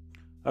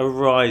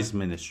 Arise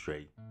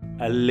Ministry,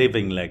 a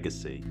living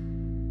legacy.